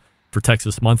 10 for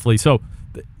Texas Monthly. So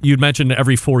you'd mentioned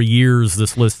every 4 years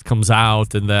this list comes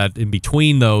out, and that in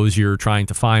between those you're trying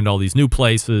to find all these new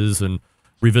places and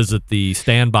revisit the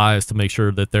standbys to make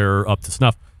sure that they're up to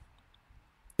snuff.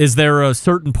 Is there a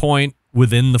certain point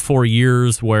within the 4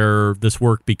 years where this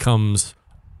work becomes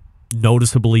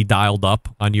noticeably dialed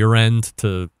up on your end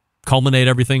to culminate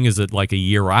everything? Is it like a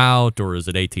year out, or is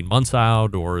it 18 months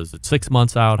out, or is it 6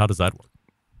 months out? How does that work?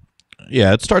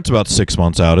 Yeah, it starts about 6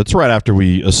 months out. It's right after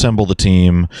we assemble the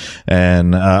team,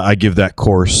 and I give that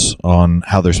course on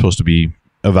how they're supposed to be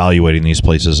evaluating these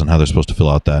places and how they're supposed to fill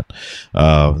out that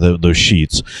those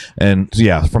sheets. And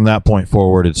yeah, from that point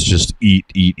forward, it's just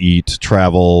eat,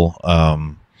 travel,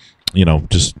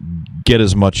 just get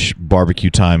as much barbecue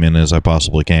time in as I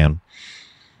possibly can.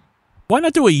 Why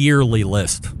not do a yearly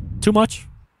list? Too much?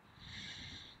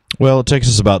 Well, it takes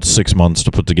us about 6 months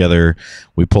to put together.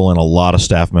 We pull in a lot of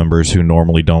staff members who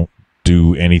normally don't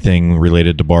do anything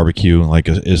related to barbecue, like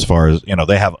as far as,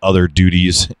 they have other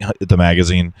duties at the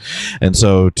magazine. And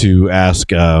so to ask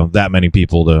that many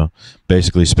people to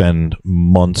basically spend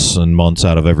months and months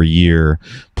out of every year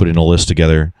putting a list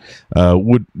together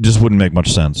wouldn't make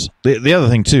much sense. The other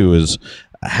thing, too, is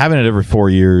having it every 4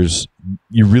 years,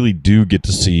 you really do get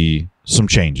to see some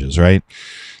changes, right?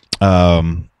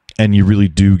 And you really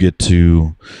do get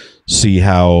to see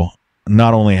how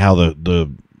not only how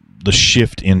the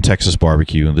shift in Texas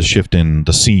barbecue, the shift in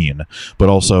the scene, but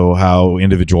also how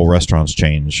individual restaurants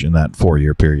change in that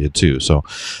 4-year period too. So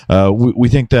we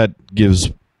think that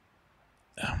gives,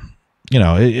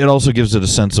 it also gives it a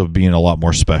sense of being a lot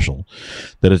more special,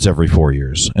 that it's every 4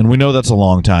 years. And we know that's a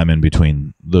long time in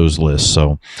between those lists.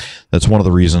 So that's one of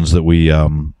the reasons that we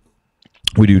do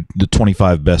the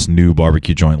 25 best new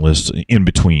barbecue joint lists in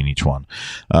between each one,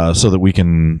 so that we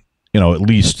can, at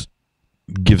least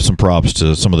give some props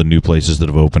to some of the new places that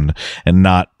have opened and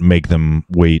not make them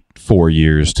wait 4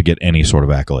 years to get any sort of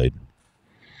accolade.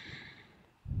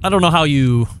 I don't know how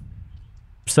you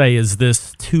say, is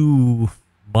this too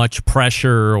much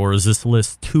pressure or is this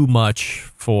list too much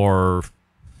for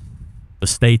the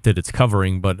state that it's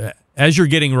covering? But as you're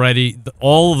getting ready,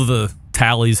 all of the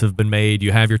tallies have been made.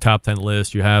 You have your top 10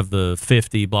 list. You have the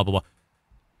 50, blah, blah, blah.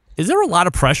 Is there a lot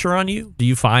of pressure on you? Do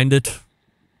you find it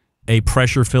a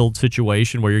pressure-filled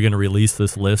situation where you're going to release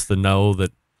this list and know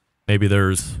that maybe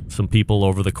there's some people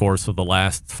over the course of the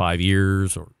last 5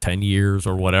 years or 10 years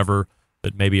or whatever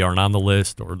that maybe aren't on the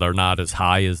list, or they're not as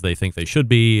high as they think they should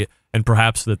be, and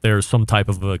perhaps that there's some type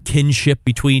of a kinship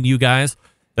between you guys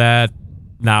that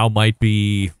now might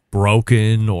be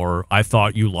broken, or I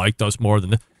thought you liked us more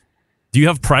than this? Do you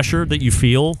have pressure that you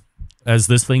feel as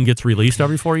this thing gets released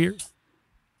every 4 years?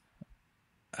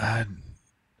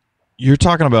 You're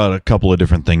talking about a couple of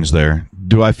different things there.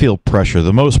 Do I feel pressure?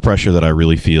 The most pressure that I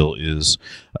really feel is,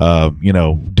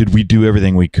 did we do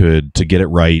everything we could to get it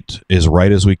right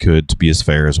as we could, to be as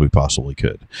fair as we possibly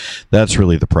could? That's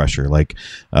really the pressure. Like,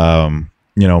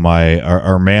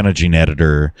 our managing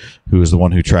editor, who is the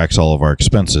one who tracks all of our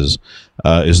expenses,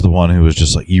 is the one who was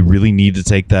just like, you really need to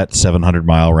take that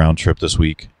 700-mile round trip this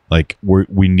week. Like,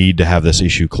 we need to have this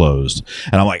issue closed.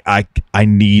 And I'm like, I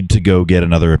need to go get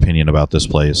another opinion about this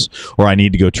place, or I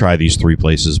need to go try these 3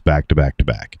 places back to back to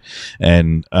back.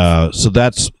 And so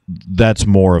that's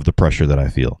more of the pressure that I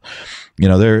feel.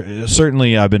 There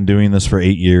certainly, I've been doing this for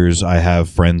 8 years. I have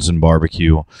friends in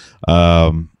barbecue,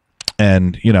 and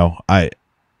it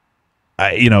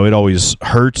always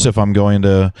hurts if I'm going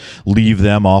to leave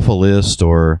them off a list,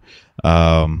 or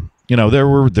there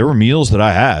were meals that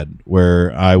I had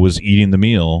where I was eating the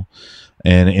meal,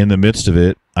 and in the midst of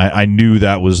it, I knew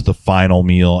that was the final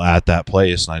meal at that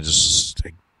place, and I just,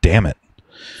 damn it.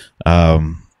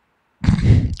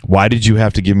 Why did you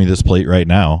have to give me this plate right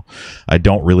now? I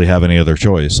don't really have any other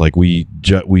choice. Like, we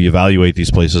evaluate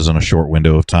these places in a short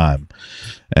window of time.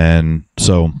 And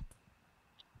so,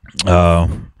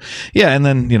 and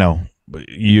then,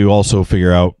 you also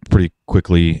figure out pretty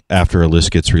quickly after a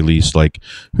list gets released, like,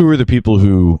 who are the people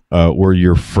who were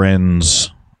your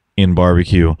friends in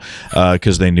barbecue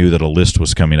because they knew that a list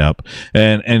was coming up,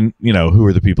 and who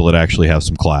are the people that actually have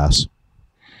some class.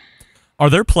 Are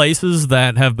there places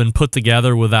that have been put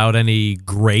together without any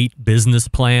great business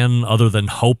plan other than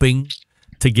hoping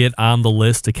to get on the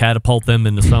list to catapult them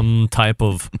into some type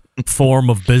of form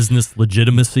of business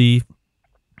legitimacy?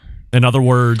 In other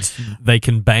words, they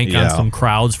can bank on some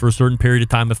crowds for a certain period of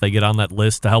time if they get on that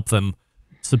list to help them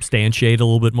substantiate a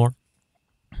little bit more?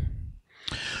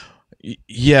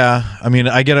 Yeah, I mean,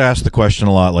 I get asked the question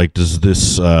a lot, like, does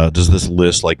this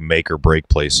list like make or break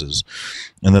places?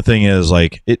 And the thing is,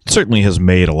 like, it certainly has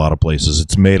made a lot of places.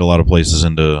 It's made a lot of places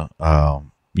into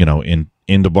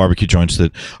into barbecue joints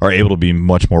that are able to be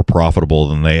much more profitable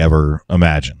than they ever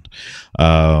imagined.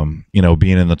 Being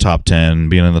in the top 10,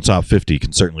 being in the top 50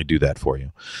 can certainly do that for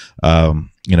you.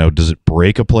 Does it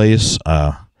break a place?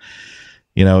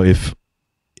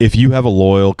 If you have a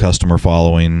loyal customer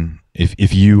following,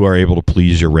 if you are able to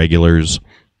please your regulars,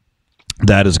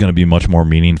 that is going to be much more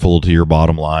meaningful to your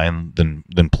bottom line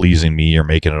than pleasing me or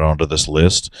making it onto this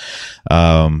list.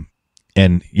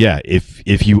 And yeah,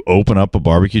 if you open up a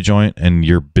barbecue joint and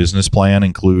your business plan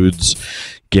includes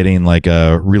getting like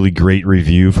a really great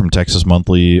review from Texas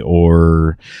Monthly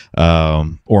or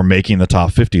making the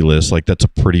top 50 list, like that's a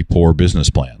pretty poor business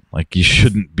plan. Like you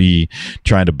shouldn't be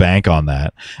trying to bank on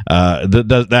that.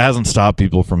 That hasn't stopped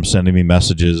people from sending me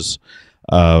messages,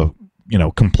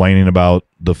 complaining about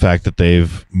the fact that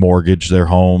they've mortgaged their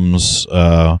homes,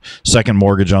 second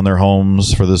mortgage on their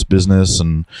homes for this business,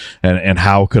 and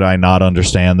how could I not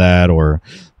understand that, or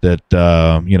that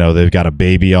they've got a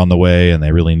baby on the way and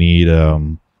they really need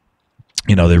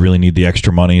they really need the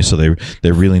extra money, so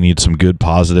they really need some good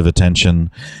positive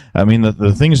attention. I mean,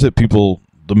 the things that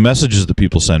the messages that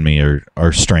people send me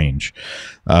are strange.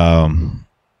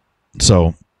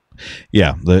 So.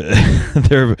 Yeah,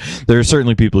 there are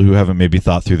certainly people who haven't maybe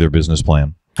thought through their business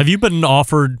plan. Have you been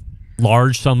offered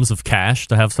large sums of cash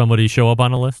to have somebody show up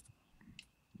on a list?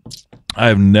 I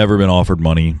have never been offered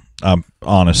money.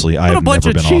 Honestly, I have never been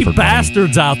offered money. What a bunch of cheap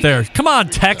bastards out there. Come on,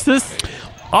 Texas.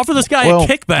 Offer this guy a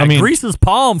kickback. Grease his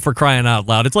palm, for crying out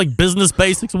loud. It's like Business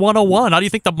Basics 101. How do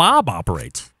you think the mob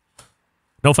operates?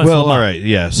 No offense. Well, all right,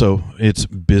 yeah. So it's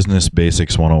Business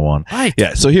Basics 101. Right.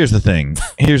 Yeah. So here's the thing.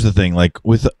 Like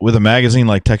with a magazine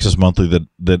like Texas Monthly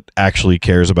that actually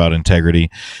cares about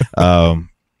integrity.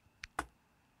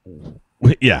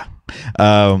 Yeah.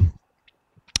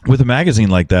 With a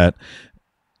magazine like that,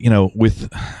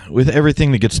 with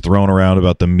everything that gets thrown around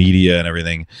about the media and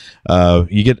everything,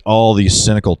 you get all these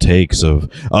cynical takes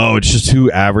of, oh, it's just who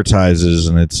advertises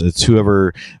and it's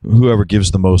whoever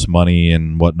gives the most money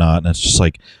and whatnot. And it's just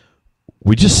like,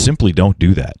 we just simply don't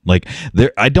do that. Like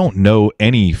I don't know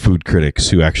any food critics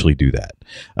who actually do that.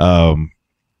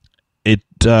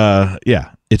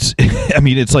 It's,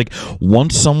 it's like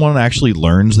once someone actually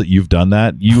learns that you've done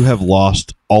that, you have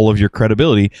lost all of your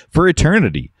credibility for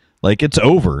eternity. Like it's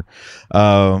over.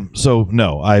 So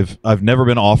no, I've never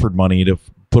been offered money to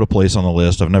put a place on the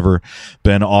list. I've never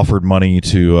been offered money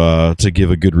to give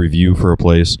a good review for a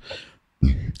place.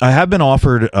 I have been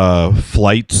offered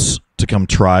flights to come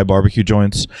try barbecue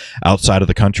joints outside of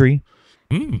the country,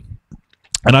 and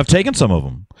I've taken some of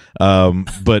them.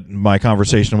 But my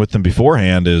conversation with them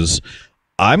beforehand is,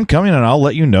 I'm coming and I'll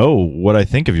let you know what I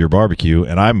think of your barbecue,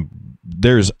 and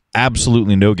there's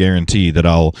absolutely no guarantee that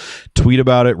I'll tweet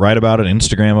about it, write about it,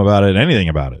 Instagram about it, anything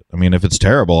about it. I mean, if it's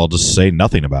terrible, I'll just say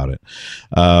nothing about it.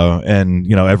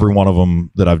 And every one of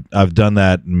them that I've done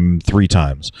that 3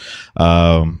 times.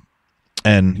 And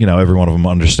every one of them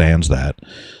understands that.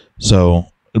 So,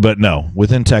 but no,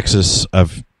 within Texas,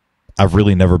 I've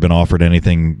really never been offered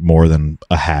anything more than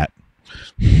a hat.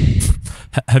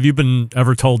 Have you been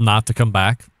ever told not to come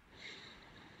back?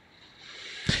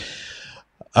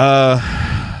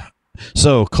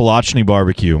 So Kolochny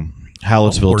Barbecue,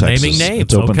 Hallettsville, Texas. Naming names.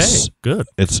 It's open, okay, good.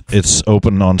 It's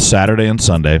open on Saturday and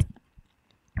Sunday.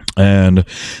 And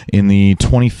in the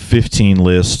 2015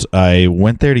 list, I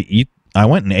went there to eat. I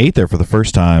went and ate there for the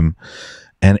first time,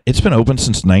 and it's been open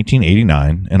since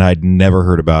 1989, and I'd never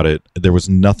heard about it. There was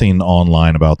nothing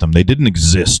online about them. They didn't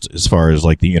exist as far as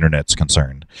like the internet's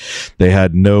concerned. They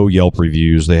had no Yelp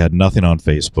reviews. They had nothing on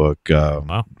Facebook.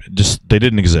 Wow. Just they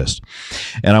didn't exist.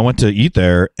 And I went to eat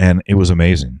there, and it was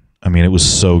amazing. I mean, it was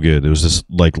so good. It was this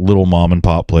like little mom and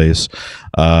pop place.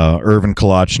 Irvin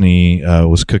Kolochny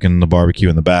was cooking the barbecue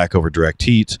in the back over direct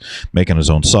heat, making his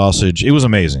own sausage. It was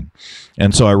amazing.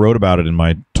 And so I wrote about it in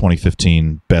my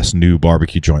 2015 best new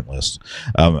barbecue joint list.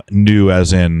 New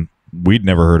as in we'd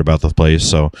never heard about the place,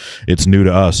 so it's new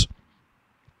to us.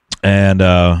 And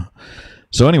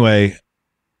so anyway,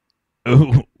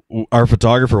 our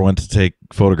photographer went to take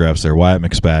photographs there, Wyatt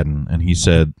McSpadden, and he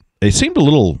said they seemed a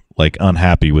little like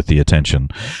unhappy with the attention,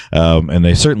 and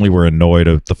they certainly were annoyed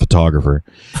at the photographer.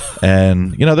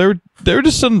 And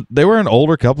they were an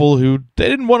older couple who they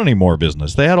didn't want any more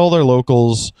business. They had all their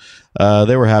locals.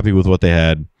 They were happy with what they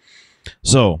had.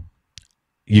 So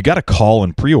you got to call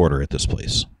and pre-order at this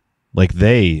place. Like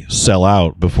they sell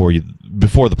out before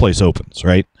the place opens,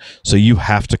 right? So you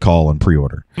have to call and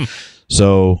pre-order.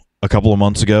 So a couple of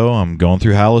months ago, I'm going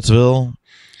through Hallettsville,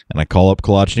 and I call up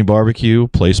Kolochny Barbecue,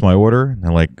 place my order, and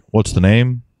they're like, "What's the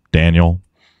name?" Daniel.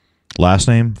 Last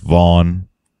name? Vaughn.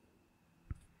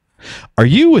 "Are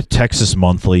you with Texas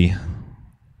Monthly?"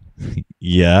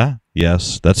 Yeah.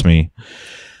 Yes, that's me.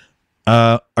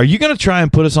 "Are you going to try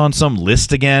and put us on some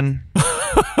list again?"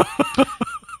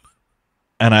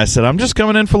 And I said, "I'm just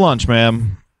coming in for lunch,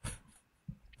 ma'am."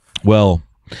 "Well,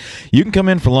 you can come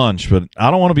in for lunch, but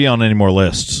I don't want to be on any more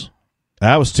lists.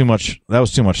 That was too much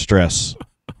stress."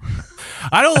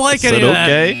 I don't like any of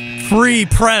that free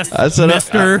press, I said,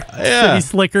 Mr. City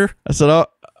Slicker. I said, oh,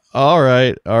 all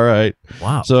right.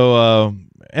 Wow. So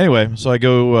anyway, so I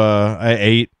go, I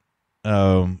ate,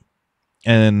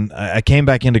 and I came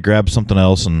back in to grab something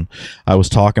else, and I was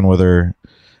talking with her,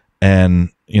 and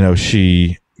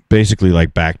she basically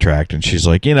like backtracked, and she's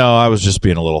like, I was just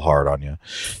being a little hard on you.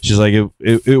 She's like,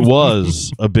 it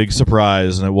was a big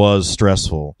surprise, and it was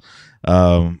stressful.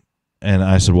 And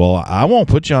I said, well, I won't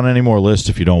put you on any more lists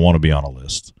if you don't want to be on a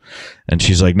list. And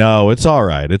she's like, no, it's all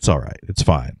right. It's It's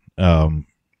fine.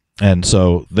 And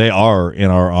so they are in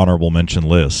our honorable mention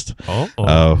list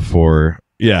for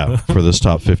this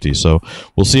top 50. So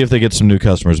we'll see if they get some new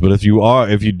customers. But if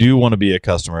you do want to be a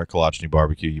customer at Kolochny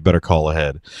Barbecue, you better call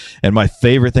ahead. And my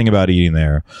favorite thing about eating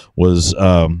there was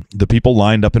the people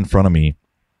lined up in front of me.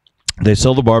 They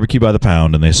sell the barbecue by the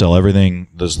pound, and they sell everything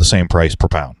that's the same price per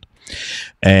pound.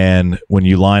 And when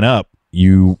you line up,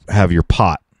 you have your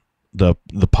pot, the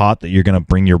pot that you're going to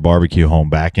bring your barbecue home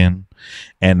back in,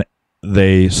 and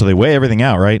they weigh everything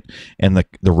out, right? And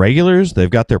the regulars, they've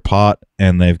got their pot,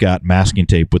 and they've got masking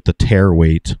tape with the tare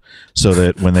weight, so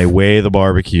that when they weigh the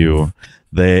barbecue,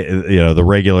 the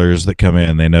regulars that come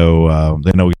in, they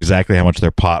know exactly how much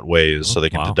their pot weighs, so they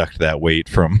can deduct that weight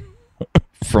from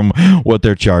what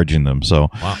they're charging them. So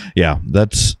yeah,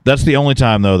 that's the only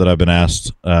time though that I've been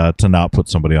asked to not put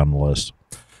somebody on the list.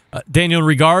 Daniel, in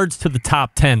regards to the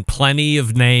top 10, plenty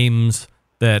of names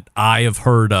that I have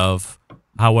heard of.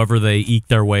 However, they eke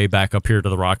their way back up here to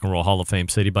the Rock and Roll Hall of Fame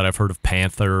city. But I've heard of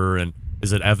Panther, and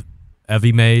is it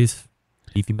Evie Mays?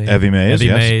 Evie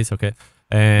Mays, okay.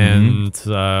 And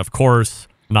of course,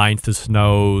 9th is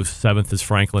Snows, 7th is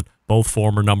Franklin. Both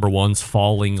former number ones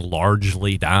falling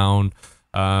largely down.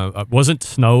 Wasn't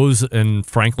Snows and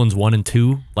Franklin's 1 and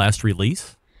 2 last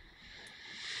release?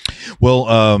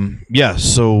 Well, yeah.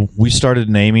 So we started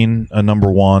naming a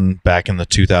number one back in the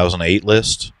 2008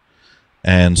 list,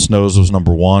 and Snows was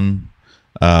number one.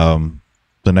 The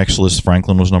next list,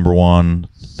 Franklin was number one.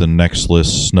 The next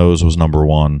list, Snows was number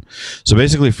one. So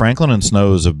basically, Franklin and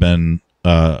Snows have been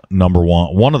number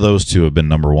one. One of those two have been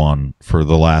number one for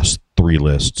the last 3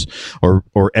 lists, or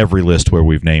every list where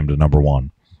we've named a number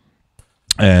one.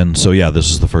 And so, yeah, this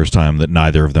is the first time that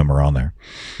neither of them are on there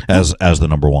as the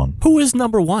number one. Who is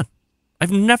number one?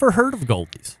 I've never heard of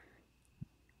Goldie's.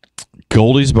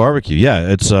 Goldie's Barbecue, yeah.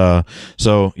 It's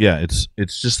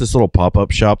it's just this little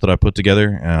pop-up shop that I put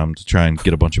together to try and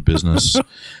get a bunch of business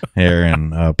here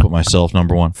and put myself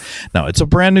number one. Now, it's a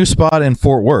brand new spot in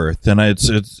Fort Worth, and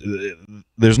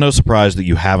there's no surprise that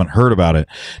you haven't heard about it.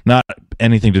 Not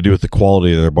anything to do with the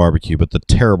quality of their barbecue, but the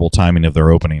terrible timing of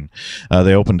their opening.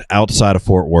 They opened outside of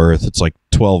Fort Worth. It's like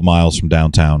 12 miles from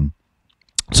downtown.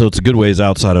 So it's a good ways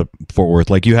outside of Fort Worth.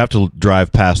 Like, you have to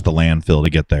drive past the landfill to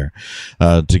get there,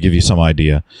 to give you some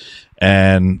idea.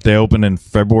 And they opened in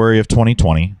February of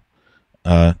 2020.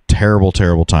 Terrible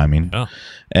timing. Oh.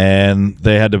 And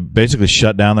they had to basically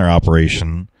shut down their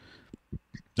operation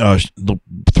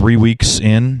 3 weeks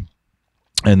in.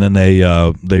 And then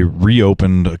they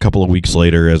reopened a couple of weeks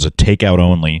later as a takeout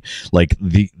only. Like,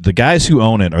 the guys who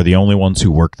own it are the only ones who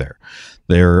work there.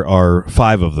 There are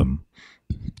 5 of them.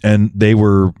 And they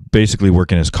were basically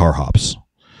working as car hops,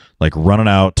 like running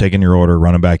out, taking your order,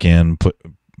 running back in,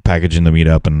 packaging the meat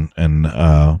up, and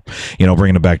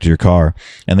bringing it back to your car.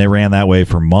 And they ran that way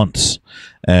for months.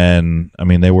 And I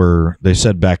mean, they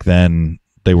said back then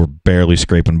they were barely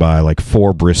scraping by, like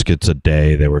 4 briskets a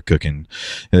day they were cooking.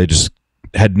 And they just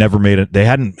had never made it. They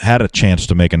hadn't had a chance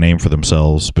to make a name for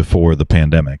themselves before the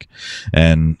pandemic,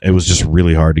 and it was just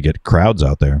really hard to get crowds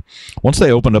out there. Once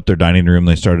they opened up their dining room,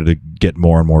 they started to get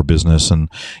more and more business, and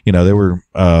they were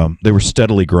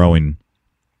steadily growing.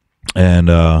 And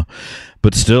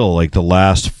but still, like the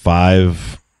last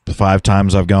five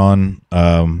times I've gone,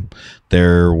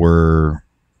 there were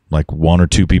like 1 or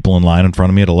 2 people in line in front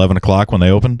of me at 11 o'clock when they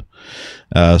opened.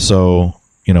 So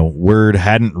word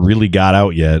hadn't really got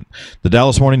out yet. The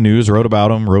Dallas Morning News wrote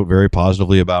very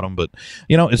positively about them, but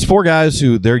it's 4 guys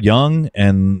who, they're young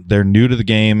and they're new to the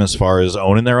game as far as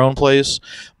owning their own place,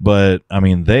 but I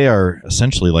mean, they are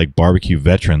essentially like barbecue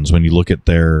veterans when you look at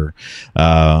their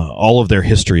all of their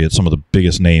history at some of the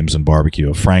biggest names in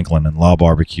barbecue, Franklin and Law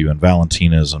Barbecue and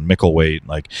Valentina's and Micklethwait.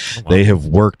 Like, they have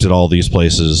worked at all these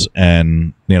places,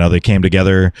 and they came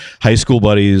together, high school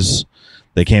buddies.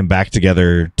 They came back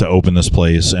together to open this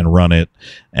place and run it,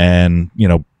 and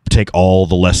take all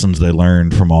the lessons they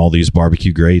learned from all these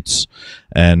barbecue greats,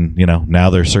 and now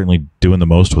they're certainly doing the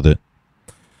most with it.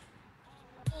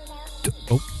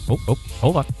 Oh,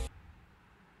 hold on.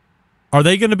 Are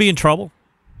they going to be in trouble?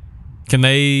 Can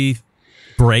they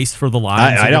brace for the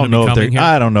lines? I don't know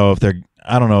if they're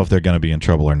I don't know if they're going to be in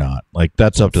trouble or not. Like,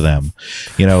 that's up to them.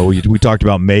 You know, we talked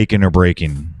about making or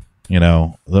breaking. You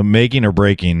know, the making or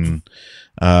breaking,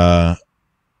 a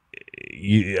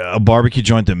barbecue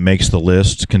joint that makes the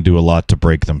list can do a lot to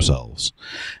break themselves.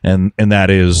 And that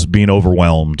is being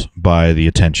overwhelmed by the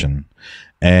attention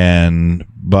and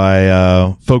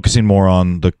by focusing more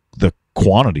on the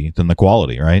quantity than the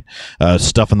quality, right?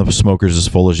 Stuffing the smokers as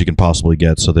full as you can possibly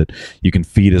get so that you can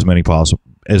feed as many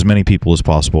people as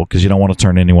possible, because you don't want to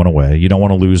turn anyone away. You don't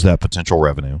want to lose that potential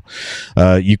revenue.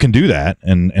 You can do that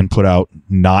and put out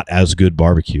not as good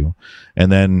barbecue,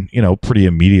 and then, you know, pretty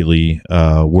immediately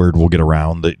word will get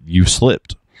around that you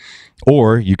slipped.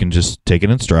 Or you can just take it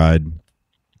in stride,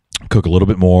 cook a little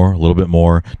bit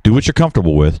more, do what you're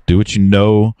comfortable with, do what you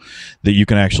know that you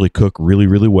can actually cook really,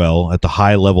 really well at the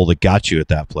high level that got you at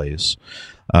that place.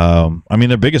 I mean,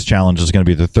 their biggest challenge is going to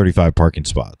be the 35 parking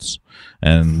spots,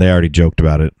 and they already joked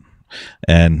about it.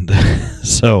 And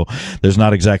so there's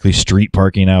not exactly street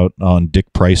parking out on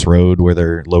Dick Price Road where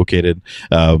they're located,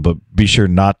 but be sure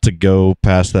not to go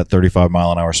past that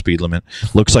 35-mile-an-hour speed limit.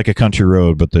 Looks like a country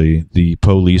road, but the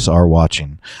police are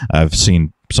watching. I've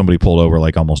seen somebody pulled over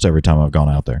like almost every time I've gone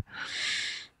out there.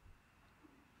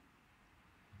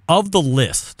 Of the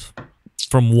list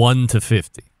from 1 to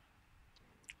 50,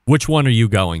 which one are you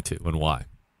going to and why?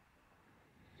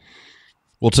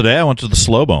 Well, today I went to the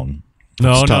Slow Bone.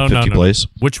 No. Place.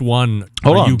 Which one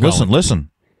Hold are on, you going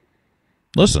listen.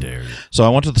 So I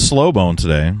went to the Slow Bone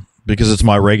today because it's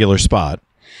my regular spot.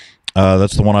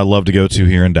 That's the one I love to go to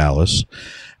here in Dallas.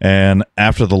 And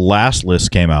after the last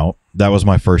list came out, that was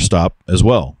my first stop as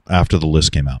well after the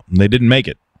list came out. And they didn't make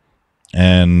it.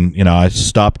 And, you know, I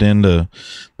stopped in to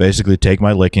basically take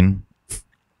my licking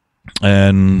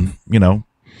and, you know,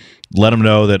 let them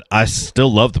know that I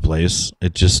still love the place.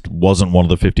 It just wasn't one of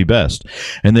the 50 best.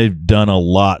 And they've done a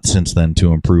lot since then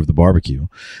to improve the barbecue.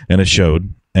 And it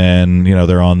showed. And, you know,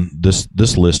 they're on this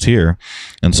list here.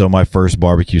 And so my first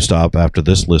barbecue stop after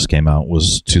this list came out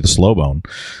was to the Slow Bone.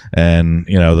 And,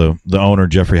 you know, the owner,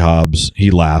 Jeffrey Hobbs,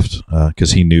 he laughed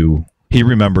because he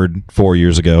remembered 4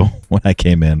 years ago when I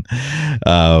came in.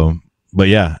 But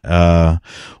yeah,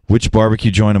 which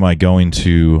barbecue joint am I going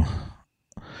to?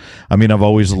 I mean, I've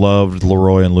always loved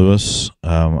Leroy and Lewis.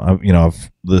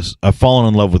 I've fallen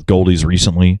in love with Goldie's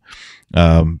recently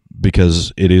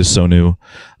because it is so new.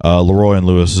 Leroy and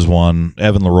Lewis is one.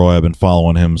 Evan Leroy, I've been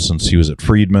following him since he was at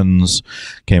Friedman's.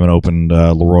 Came and opened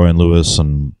Leroy and Lewis,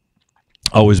 and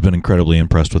always been incredibly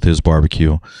impressed with his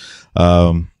barbecue.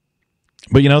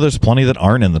 But, you know, there's plenty that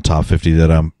aren't in the top 50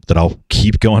 that I'll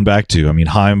keep going back to. I mean,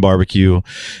 Heim Barbecue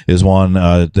is one.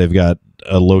 They've got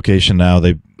a location now.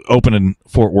 They opened in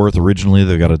Fort Worth originally.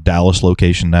 They've got a Dallas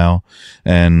location now.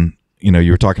 And, you know,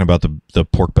 you were talking about the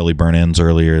pork belly burn ends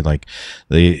earlier. Like,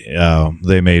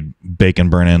 they made bacon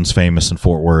burn ends famous in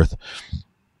Fort Worth.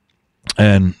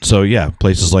 And so, yeah,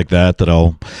 places like that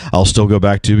I'll still go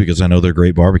back to because I know they're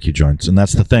great barbecue joints. And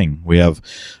that's the thing. We have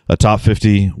a top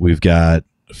 50. We've got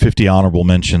 50 honorable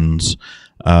mentions,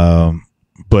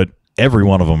 but every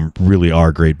one of them really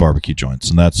are great barbecue joints,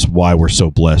 and that's why we're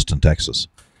so blessed in Texas.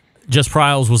 Jess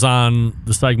Pryles was on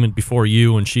the segment before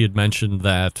you, and she had mentioned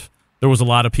that there was a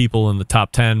lot of people in the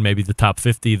top 10, maybe the top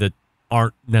 50, that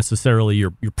aren't necessarily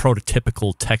your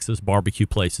prototypical Texas barbecue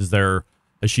places. They're,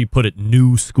 as she put it,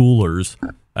 new schoolers.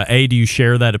 Do you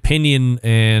share that opinion?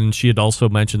 And she had also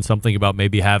mentioned something about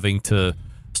maybe having to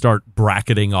start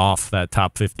bracketing off that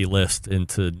top 50 list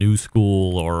into new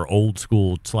school or old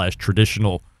school /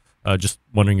 traditional. Just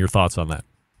wondering your thoughts on that.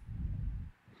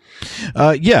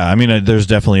 Yeah, I mean, there's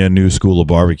definitely a new school of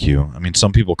barbecue. I mean,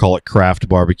 some people call it craft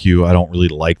barbecue. I don't really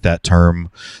like that term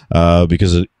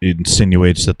because it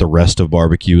insinuates that the rest of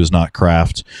barbecue is not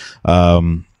craft.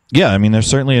 Yeah, I mean, there's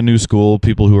certainly a new school,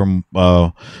 people who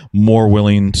are more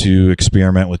willing to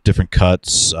experiment with different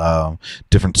cuts,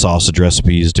 different sausage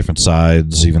recipes, different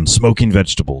sides, even smoking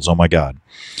vegetables. Oh, my God.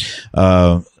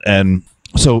 And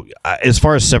so as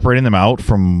far as separating them out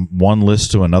from one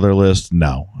list to another list,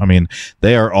 no. I mean,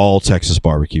 they are all Texas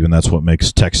barbecue, and that's what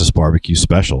makes Texas barbecue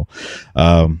special.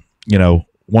 You know,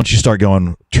 once you start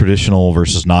going traditional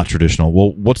versus not traditional,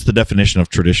 well, what's the definition of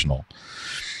traditional?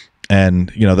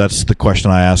 And, you know, that's the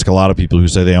question I ask a lot of people who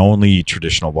say they only eat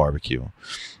traditional barbecue.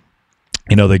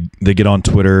 You know, they get on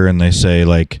Twitter and they say,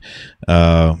 like,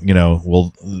 you know,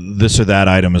 well, this or that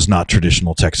item is not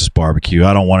traditional Texas barbecue.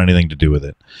 I don't want anything to do with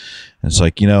it. And it's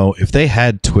like, you know, if they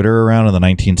had Twitter around in the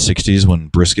 1960s when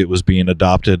brisket was being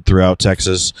adopted throughout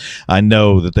Texas, I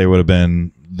know that they would have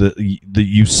been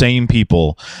you same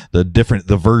people,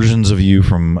 the versions of you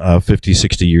from 50,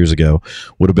 60 years ago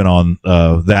would have been on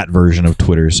that version of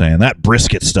Twitter saying that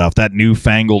brisket stuff, that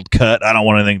newfangled cut, I don't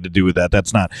want anything to do with that.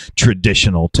 That's not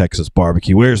traditional Texas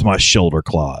barbecue. Where's my shoulder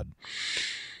clod?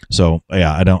 So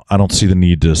yeah, I don't see the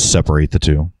need to separate the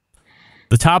two.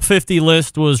 The top 50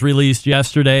 list was released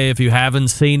yesterday. If you haven't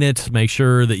seen it, make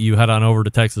sure that you head on over to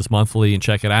Texas Monthly and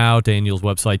check it out. Daniel's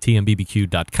website,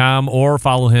 TMBBQ.com, or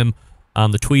follow him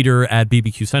on the Twitter at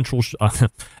BBQ Central,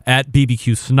 at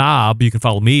BBQ Snob. You can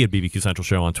follow me at BBQ Central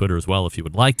Show on Twitter as well if you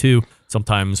would like to.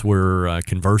 Sometimes we're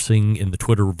conversing in the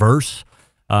Twitterverse.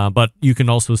 But you can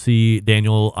also see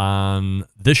Daniel on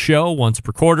this show once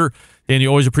per quarter.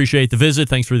 Daniel, always appreciate the visit.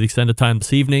 Thanks for the extended time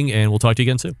this evening, and we'll talk to you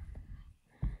again soon.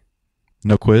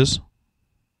 No quiz? Do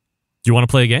you want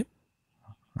to play a game?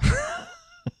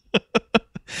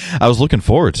 I was looking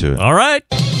forward to it. All right.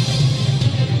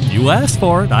 You asked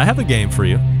for it. I have a game for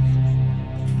you.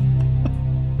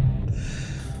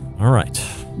 All right.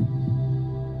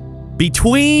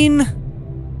 Between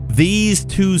these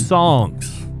two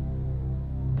songs,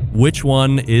 which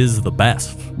one is the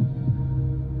best?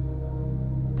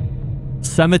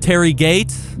 Cemetery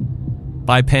Gate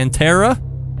by Pantera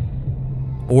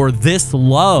or This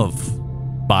Love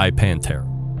by Pantera?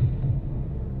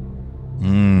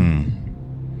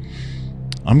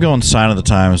 I'm going Sign of the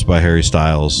Times by Harry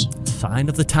Styles. Sign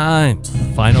of the Times.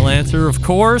 Final answer, of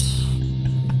course.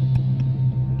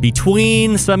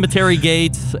 Between Cemetery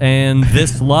Gates and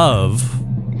This Love,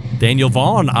 Daniel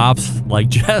Vaughn opts, like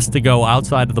Jess, to go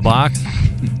outside of the box.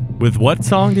 With what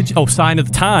song did you... Oh, Sign of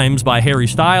the Times by Harry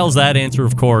Styles. That answer,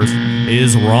 of course,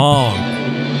 is wrong.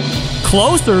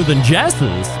 Closer than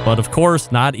Jess's, but of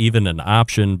course, not even an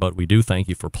option. But we do thank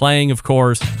you for playing, of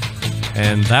course.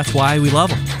 And that's why we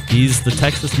love him. He's the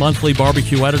Texas Monthly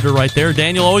barbecue editor right there.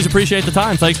 Daniel, always appreciate the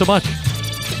time. Thanks so much.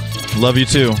 Love you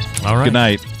too. All right. Good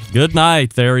night. Good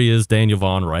night. There he is, Daniel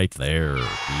Vaughn, right there.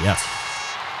 Yes.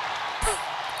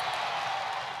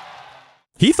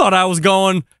 He thought I was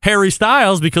going Harry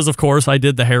Styles because, of course, I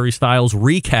did the Harry Styles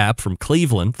recap from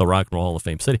Cleveland, the Rock and Roll Hall of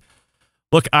Fame city.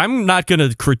 Look, I'm not going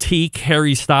to critique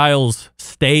Harry Styles'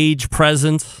 stage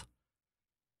presence,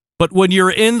 but when you're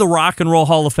in the Rock and Roll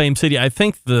Hall of Fame city, I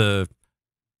think the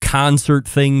concert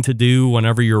thing to do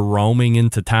whenever you're roaming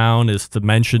into town is to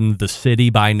mention the city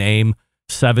by name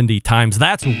 70 times.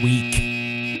 That's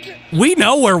weak. We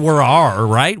know where we are,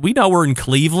 right? We know we're in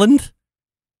Cleveland.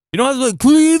 You don't have to like,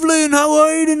 Cleveland, how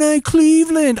are you tonight,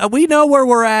 Cleveland? We know where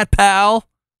we're at, pal.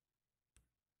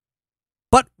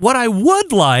 But what I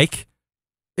would like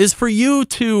is for you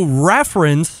to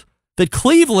reference that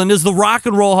Cleveland is the Rock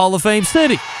and Roll Hall of Fame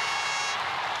city.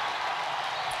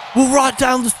 We're right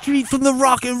down the street from the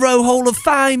Rock and Roll Hall of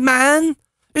Fame, man.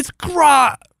 It's great.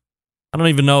 I don't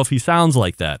even know if he sounds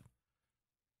like that.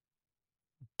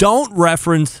 Don't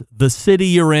reference the city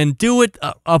you're in. Do it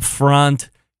up front.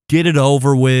 Get it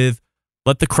over with.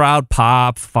 Let the crowd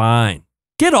pop. Fine.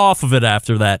 Get off of it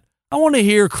after that. I want to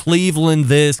hear Cleveland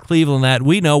this, Cleveland that.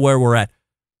 We know where we're at.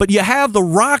 But you have the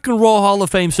Rock and Roll Hall of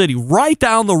Fame city right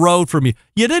down the road from you.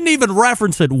 You didn't even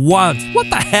reference it once. What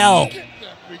the hell? Get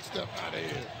that big stuff out of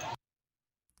here.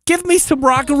 Give me some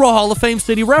Rock and Roll Hall of Fame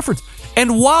city reference.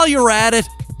 And while you're at it,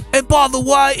 and by the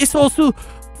way, it's also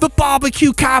the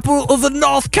barbecue capital of the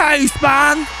North Coast,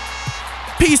 man.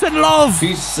 Peace and love.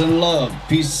 Peace and love.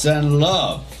 Peace and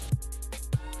love.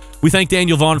 We thank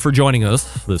Daniel Vaughn for joining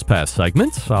us this past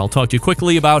segment. I'll talk to you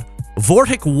quickly about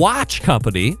Vortic Watch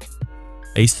Company,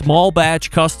 a small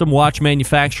batch custom watch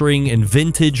manufacturing and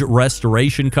vintage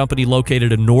restoration company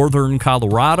located in northern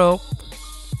Colorado.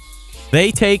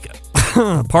 They take,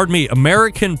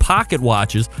 American pocket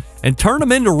watches and turn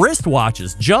them into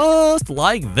wristwatches, just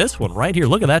like this one right here.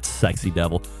 Look at that sexy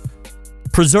devil.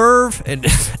 Preserve and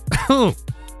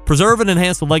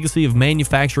enhance the legacy of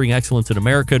manufacturing excellence in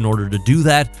America. In order to do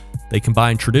that, they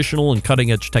combine traditional and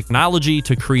cutting-edge technology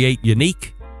to create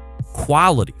unique,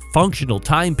 quality, functional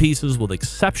timepieces with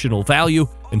exceptional value.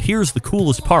 And here's the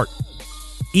coolest part.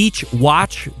 Each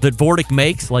watch that Vortic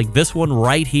makes, like this one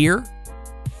right here,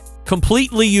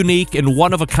 completely unique and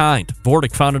one of a kind.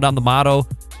 Vortic founded on the motto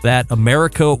that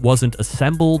America wasn't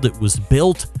assembled, it was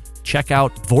built. Check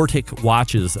out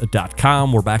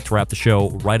VorticWatches.com. We're back to wrap the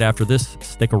show right after this.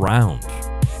 Stick around.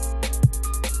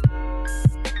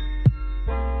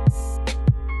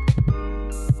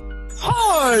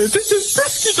 Hi, this is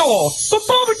Briskidor, the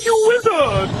barbecue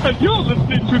wizard, and you're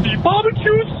listening to the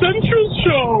Barbecue Central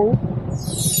Show.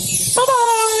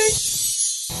 Bye-bye!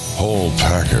 Whole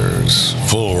packers,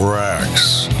 full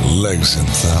racks, legs and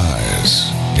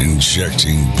thighs.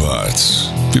 injecting butts.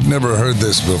 If you've never heard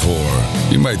this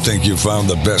before, you might think you found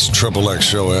the best XXX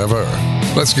show ever.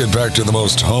 Let's get back to the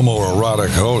most homoerotic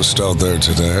host out there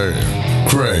today,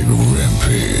 Greg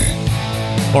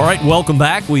Rempe. All right, welcome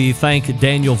back. We thank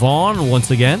Daniel Vaughn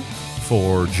once again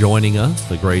for joining us.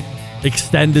 A great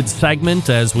extended segment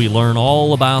as we learn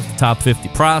all about the top 50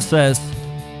 process.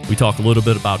 We talk a little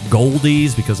bit about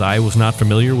Goldies because I was not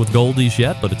familiar with Goldies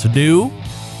yet, but it's new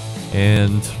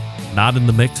and not in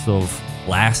the mix of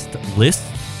last list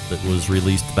that was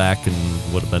released back in,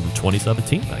 would have been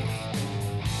 2017, I guess.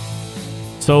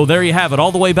 So there you have it.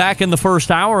 All the way back in the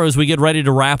first hour as we get ready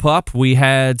to wrap up, we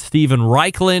had Stephen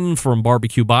Reichlin from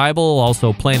Barbecue Bible,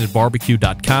 also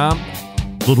planetbarbecue.com.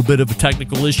 A little bit of a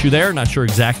technical issue there. Not sure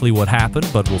exactly what happened,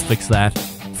 but we'll fix that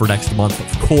for next month,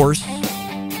 of course.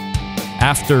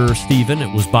 After Stephen,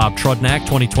 it was Bob Trudnak,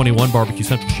 2021 Barbecue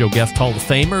Central Show Guest Hall of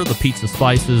Famer. The pizza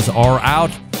spices are out.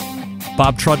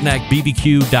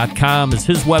 BobTrudnakBBQ.com is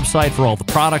his website for all the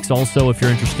products. Also, if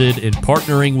you're interested in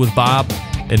partnering with Bob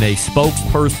in a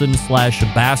spokesperson /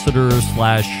 ambassador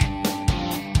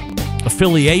 /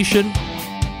 affiliation,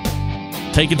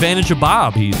 take advantage of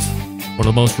Bob. He's one of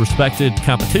the most respected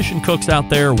competition cooks out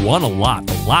there. Won a lot,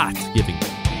 giving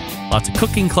lots of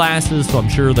cooking classes. So I'm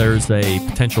sure there's a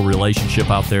potential relationship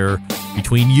out there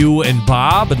between you and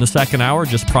Bob. In the second hour,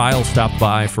 Just Pryles stopped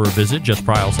by for a visit.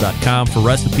 JustPryles.com for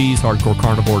recipes,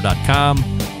 HardcoreCarnivore.com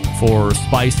for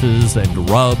spices and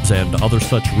rubs and other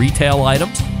such retail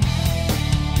items.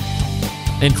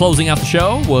 And closing out the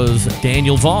show was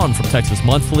Daniel Vaughn from Texas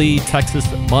Monthly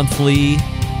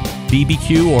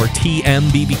BBQ or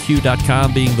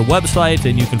TMBBQ.com being the website.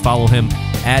 And you can follow him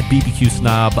at BBQ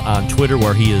Snob on Twitter,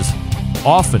 where he is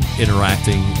often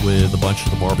interacting with a bunch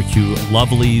of the barbecue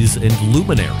lovelies and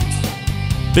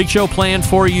luminaries. Big show planned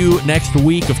for you next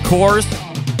week, of course.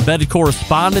 Vetted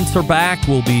correspondents are back.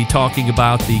 We'll be talking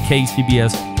about the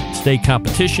KCBS state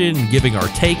competition and giving our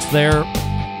takes there.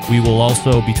 We will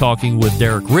also be talking with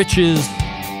Derek Riches,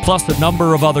 plus a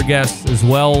number of other guests as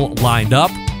well lined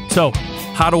up. So,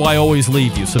 how do I always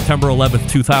leave you? September 11th,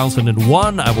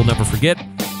 2001. I will never forget.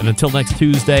 And until next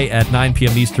Tuesday at 9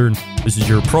 p.m. Eastern, this is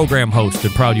your program host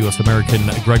and proud U.S. American,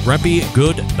 Greg Rempe.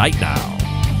 Good night now.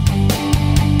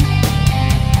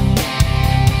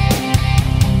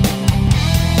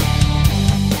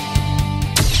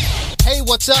 Hey,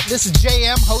 what's up? This is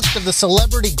JM, host of the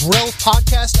Celebrity Grill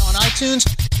podcast on iTunes,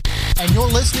 and you're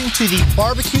listening to the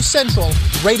Barbecue Central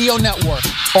Radio Network.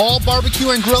 All barbecue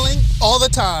and grilling, all the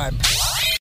time.